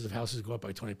prices of houses go up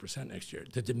by 20% next year.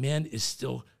 The demand is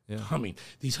still coming.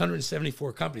 These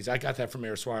 174 companies, I got that from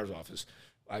Mayor Suarez's office.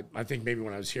 I think maybe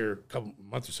when I was here a couple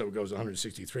months or so ago, it was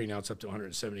 163. Now it's up to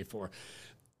 174.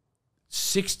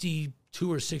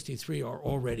 62 or 63 are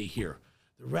already here.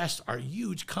 The rest are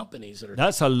huge companies that are.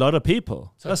 That's a lot of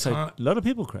people. That's a lot of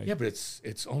people, Craig. Yeah, but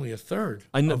it's only a third.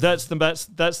 I know that's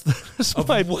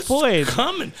my point.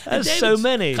 Coming. That's so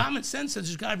many. Common sense says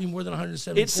there's got to be more than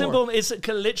 174. It's simple. It's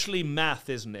literally math,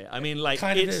 isn't it? I mean, like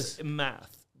it's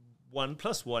math. 1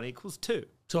 + 1 = 2.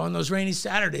 So on those rainy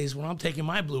Saturdays when I'm taking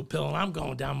my blue pill and I'm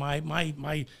going down my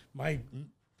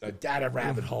data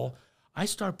rabbit hole, I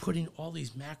start putting all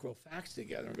these macro facts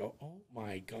together and go, oh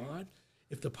my God,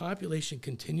 if the population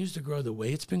continues to grow the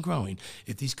way it's been growing,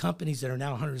 if these companies that are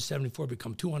now 174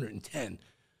 become 210,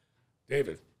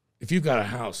 David, if you've got a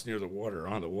house near the water or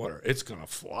on the water, it's going to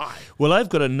fly. Well, I've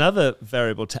got another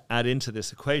variable to add into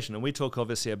this equation, and we talk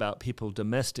obviously about people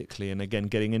domestically, and again,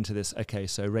 getting into this, okay,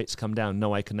 so rates come down.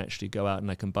 No, I can actually go out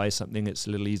and I can buy something. It's a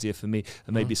little easier for me,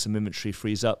 and maybe some inventory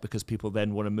frees up because people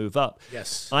then want to move up.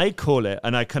 Yes. I call it,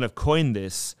 and I kind of coined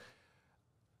this,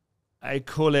 I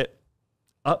call it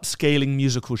upscaling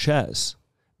musical chairs.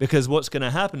 Because what's going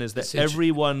to happen is that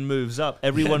everyone moves up.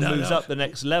 Everyone moves up the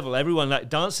next level. Everyone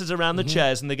dances around the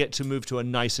chairs, and they get to move to a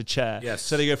nicer chair. Yes.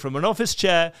 So they go from an office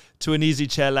chair to an easy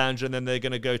chair lounge, and then they're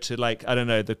going to go to,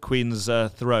 the Queen's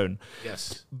throne.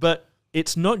 Yes. But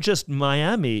it's not just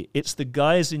Miami. It's the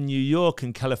guys in New York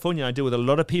and California. I deal with a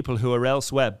lot of people who are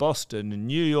elsewhere, Boston and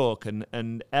New York and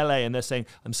LA, and they're saying,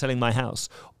 I'm selling my house.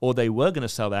 Or they were going to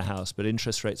sell their house, but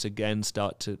interest rates again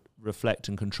start to reflect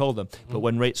and control them. But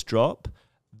when rates drop,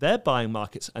 they're buying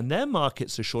markets, and their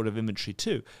markets are short of inventory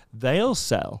too. They'll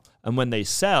sell, and when they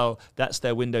sell, that's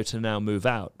their window to now move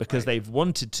out because they've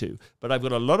wanted to. But I've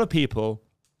got a lot of people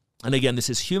And again, this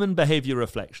is human behavior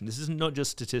reflection. This isn't not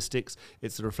just statistics.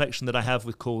 It's the reflection that I have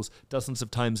with calls dozens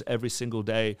of times every single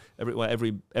day,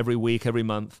 every week, every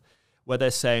month, where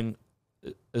they're saying,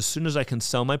 as soon as I can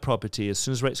sell my property, as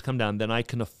soon as rates come down, then I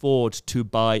can afford to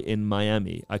buy in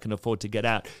Miami. I can afford to get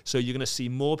out. So you're going to see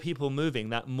more people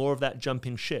moving, more of that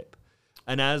jumping ship.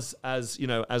 And as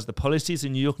the policies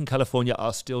in New York and California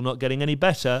are still not getting any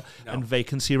better, and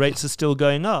vacancy rates are still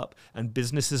going up, and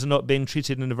businesses are not being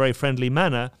treated in a very friendly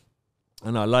manner,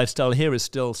 and our lifestyle here is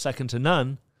still second to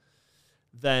none,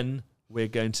 then we're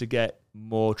going to get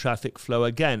more traffic flow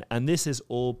again. And this is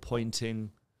all pointing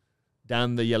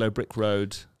down the yellow brick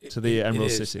road to the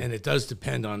Emerald City. And it does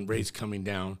depend on rates coming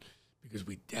down, because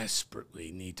we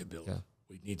desperately need to build. Yeah.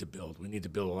 We need to build. We need to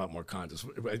build a lot more condos.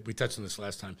 We touched on this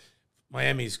last time.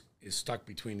 Miami is stuck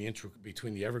between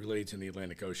the Everglades and the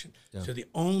Atlantic Ocean. Yeah. So the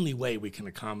only way we can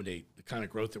accommodate the kind of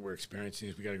growth that we're experiencing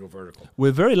is we got to go vertical.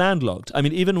 We're very landlocked. I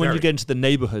mean, even when you get into the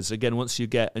neighborhoods, again, once you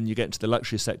get into the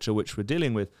luxury sector, which we're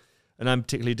dealing with, and I'm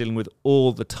particularly dealing with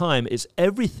all the time, is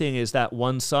everything is that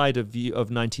one side of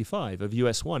 95, of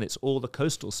US 1. It's all the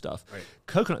coastal stuff. Right.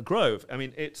 Coconut Grove, I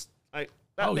mean, it's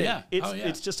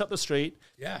just up the street.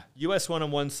 Yeah. US 1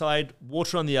 on one side,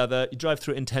 water on the other. You drive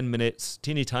through it in 10 minutes,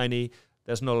 teeny tiny.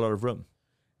 There's not a lot of room.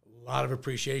 A lot of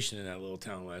appreciation in that little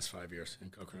town the last 5 years in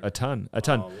Coconut. A ton. A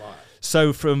lot.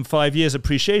 So from 5 years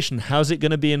appreciation, how's it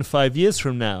going to be in 5 years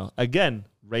from now? Again,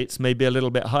 rates may be a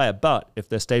little bit higher, but if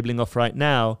they're stabling off right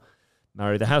now,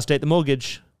 marry the house, date the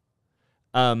mortgage.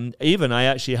 Even I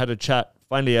actually had a chat.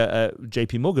 Finally,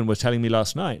 JP Morgan was telling me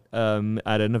last night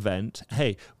at an event,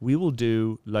 hey, we will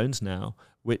do loans now,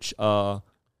 which are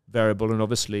variable, and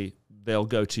obviously they'll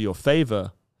go to your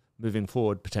favor moving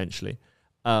forward potentially,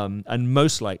 and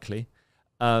most likely.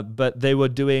 But they were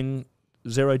doing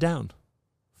 0 down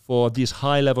for these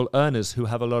high-level earners who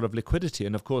have a lot of liquidity.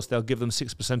 And, of course, they'll give them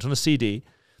 6% on a CD,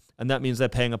 and that means they're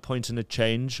paying a point and a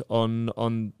change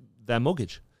on their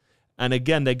mortgage. And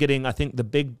again, they're getting, I think, the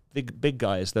big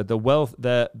guys,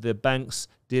 the banks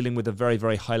dealing with the very,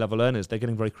 very high-level earners, they're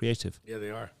getting very creative. Yeah, they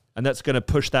are. And that's going to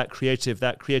push that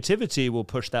creativity will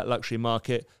push that luxury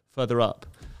market further up.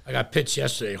 I got pitched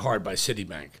yesterday hard by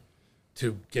Citibank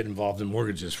to get involved in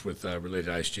mortgages with related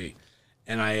ISG.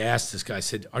 And I asked this guy, I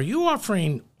said, are you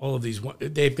offering all of these?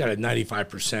 They've got a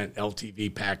 95%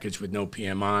 LTV package with no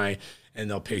PMI, and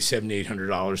they'll pay $700,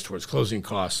 $800 towards closing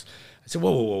costs. I said,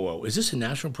 whoa. Is this a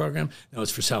national program? No,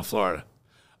 it's for South Florida.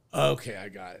 Okay, I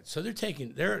got it. So they're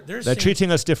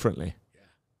treating us differently. Yeah,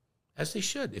 as they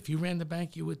should. If you ran the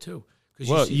bank, you would too.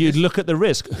 Well, you'd look at the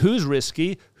risk. Who's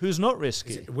risky? Who's not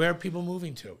risky? Where are people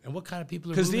moving to? And what kind of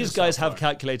people are Because moving these guys have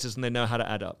calculators and they know how to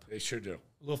add up. They sure do.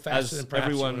 A little faster than perhaps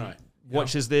everyone you and I.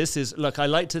 Watches this. Look, I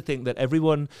like to think that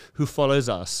everyone who follows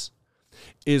us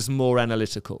is more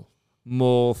analytical,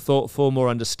 more thoughtful, more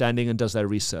understanding, and does their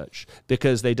research,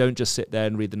 because they don't just sit there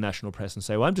and read the national press and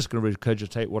say, well, I'm just going to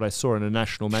regurgitate what I saw in a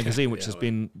national magazine, which has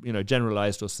been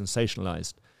generalized or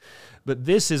sensationalized. But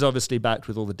this is obviously backed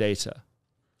with all the data.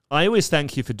 I always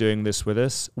thank you for doing this with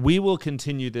us. We will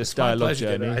continue this dialogue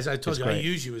journey. As I told you, I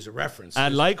use you as a reference.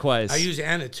 And likewise. I use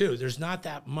Anna too. There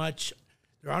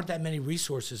aren't that many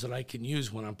resources that I can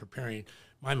use when I'm preparing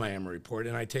my Miami report,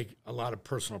 and I take a lot of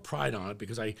personal pride on it,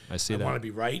 because I want to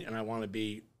be right, and I want to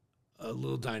be a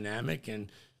little dynamic, and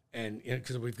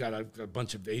because we've got a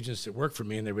bunch of agents that work for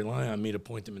me, and they rely on me to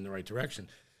point them in the right direction.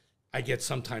 I get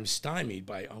sometimes stymied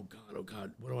by, oh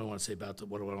God, what do I want to say about that?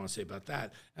 What do I want to say about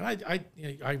that? And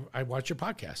I watch your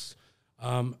podcasts.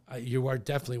 You are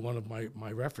definitely one of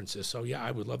my references. So yeah,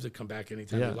 I would love to come back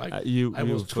anytime you like. I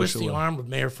will twist the arm of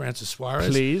Mayor Francis Suarez.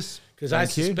 Please. Because I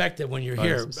suspect that when you're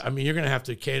here, I mean, you're going to have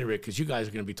to cater it, because you guys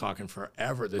are going to be talking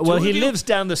forever. Well, he lives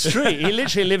down the street. He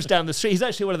literally lives down the street. He's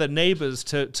actually one of the neighbors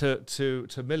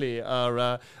to Millie,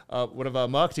 one of our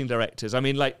marketing directors. I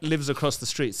mean, lives across the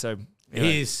street. So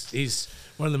he's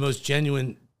one of the most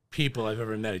genuine people I've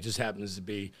ever met. He just happens to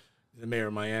be the mayor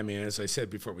of Miami, and as I said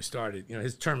before we started,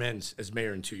 his term ends as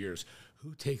mayor in 2 years.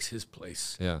 Who takes his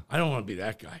place? Yeah, I don't want to be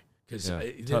that guy, because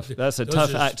that's a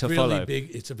tough act to follow.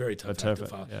 It's a very tough act to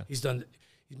follow. Yeah. He's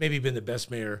maybe been the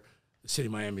best mayor the city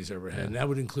of Miami's ever had, and that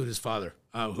would include his father,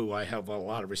 who I have a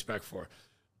lot of respect for.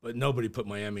 But nobody put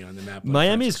Miami on the map.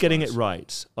 Miami is getting it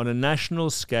right on a national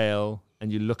scale,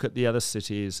 and you look at the other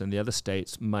cities and the other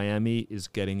states. Miami is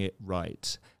getting it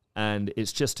right. And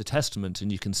it's just a testament,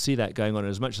 and you can see that going on.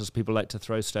 As much as people like to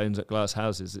throw stones at glass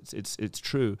houses, it's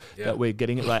true that we're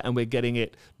getting it right, and we're getting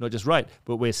it not just right,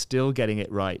 but we're still getting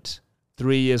it right.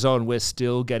 3 years on, we're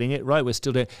still getting it right. We're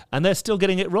still doing, and they're still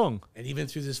getting it wrong. And even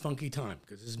through this funky time,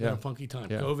 because this has been a funky time.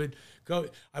 COVID.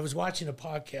 I was watching a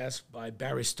podcast by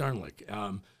Barry Sternlicht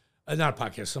not a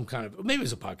podcast, some kind of, maybe it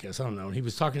was a podcast, I don't know. And he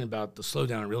was talking about the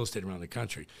slowdown in real estate around the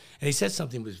country. And he said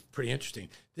something that was pretty interesting.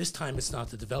 This time it's not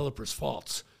the developers'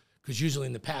 faults, because usually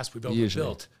in the past we've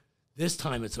overbuilt. This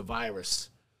time it's a virus.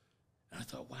 And I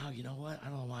thought, wow, you know what? I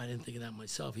don't know why I didn't think of that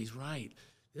myself. He's right.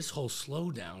 This whole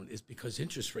slowdown is because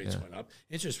interest rates went up.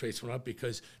 Interest rates went up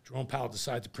because Jerome Powell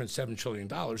decided to print $7 trillion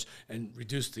and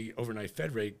reduce the overnight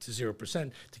Fed rate to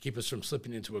 0% to keep us from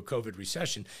slipping into a COVID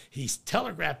recession. He's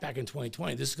telegraphed back in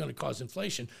 2020, this is going to cause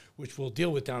inflation, which we'll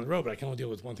deal with down the road, but I can only deal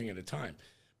with one thing at a time.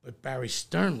 But Barry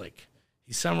Sternlicht,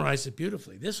 he summarized it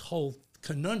beautifully. This whole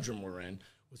conundrum we're in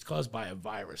was caused by a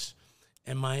virus.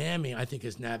 And Miami, I think,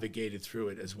 has navigated through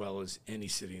it as well as any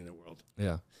city in the world.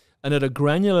 Yeah. And at a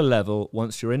granular level,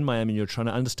 once you're in Miami, you're trying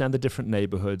to understand the different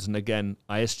neighborhoods. And again,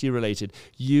 ISG related,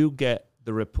 you get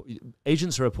the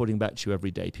agents are reporting back to you every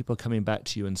day. People are coming back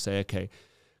to you and say, okay,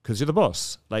 because you're the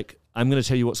boss. Like, I'm going to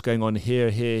tell you what's going on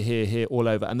here, all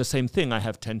over. And the same thing, I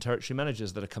have 10 territory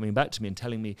managers that are coming back to me and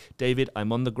telling me, David,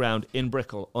 I'm on the ground in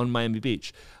Brickell, on Miami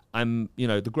Beach. I'm,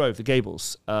 the Grove, the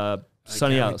Gables, Sunny Isles.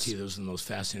 I guarantee those are the most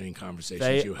fascinating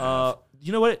conversations you have.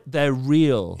 You know what? They're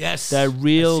real. Yes. They're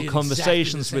real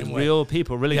conversations with real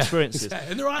people, real experiences.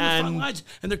 Exactly. And they're on the front lines,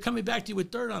 and they're coming back to you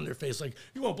with dirt on their face, like,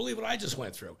 you won't believe what I just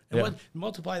went through. And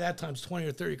multiply that times 20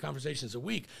 or 30 conversations a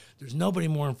week. There's nobody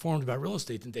more informed about real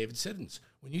estate than David Siddons.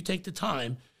 When you take the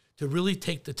time to really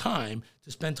take the time to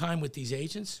spend time with these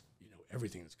agents,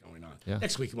 everything that's going on. Yeah.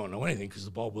 Next week you won't know anything because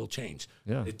the ball will change.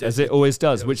 Yeah, as it always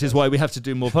does, which is why we have to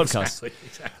do more podcasts.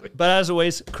 Exactly. But as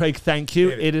always, Craig, thank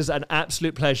you. David. It is an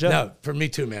absolute pleasure. No, for me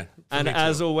too, man. And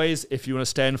as always, if you want to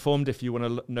stay informed, if you want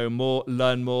to know more,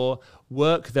 learn more,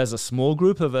 there's a small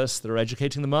group of us that are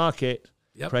educating the market.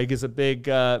 Yep. Craig is a big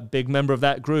member of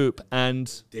that group,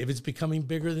 and David's becoming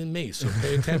bigger than me, so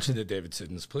pay attention to David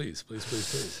Siddons, please.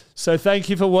 So thank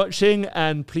you for watching,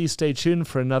 and please stay tuned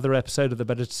for another episode of the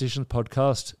Better Decisions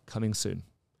podcast coming soon.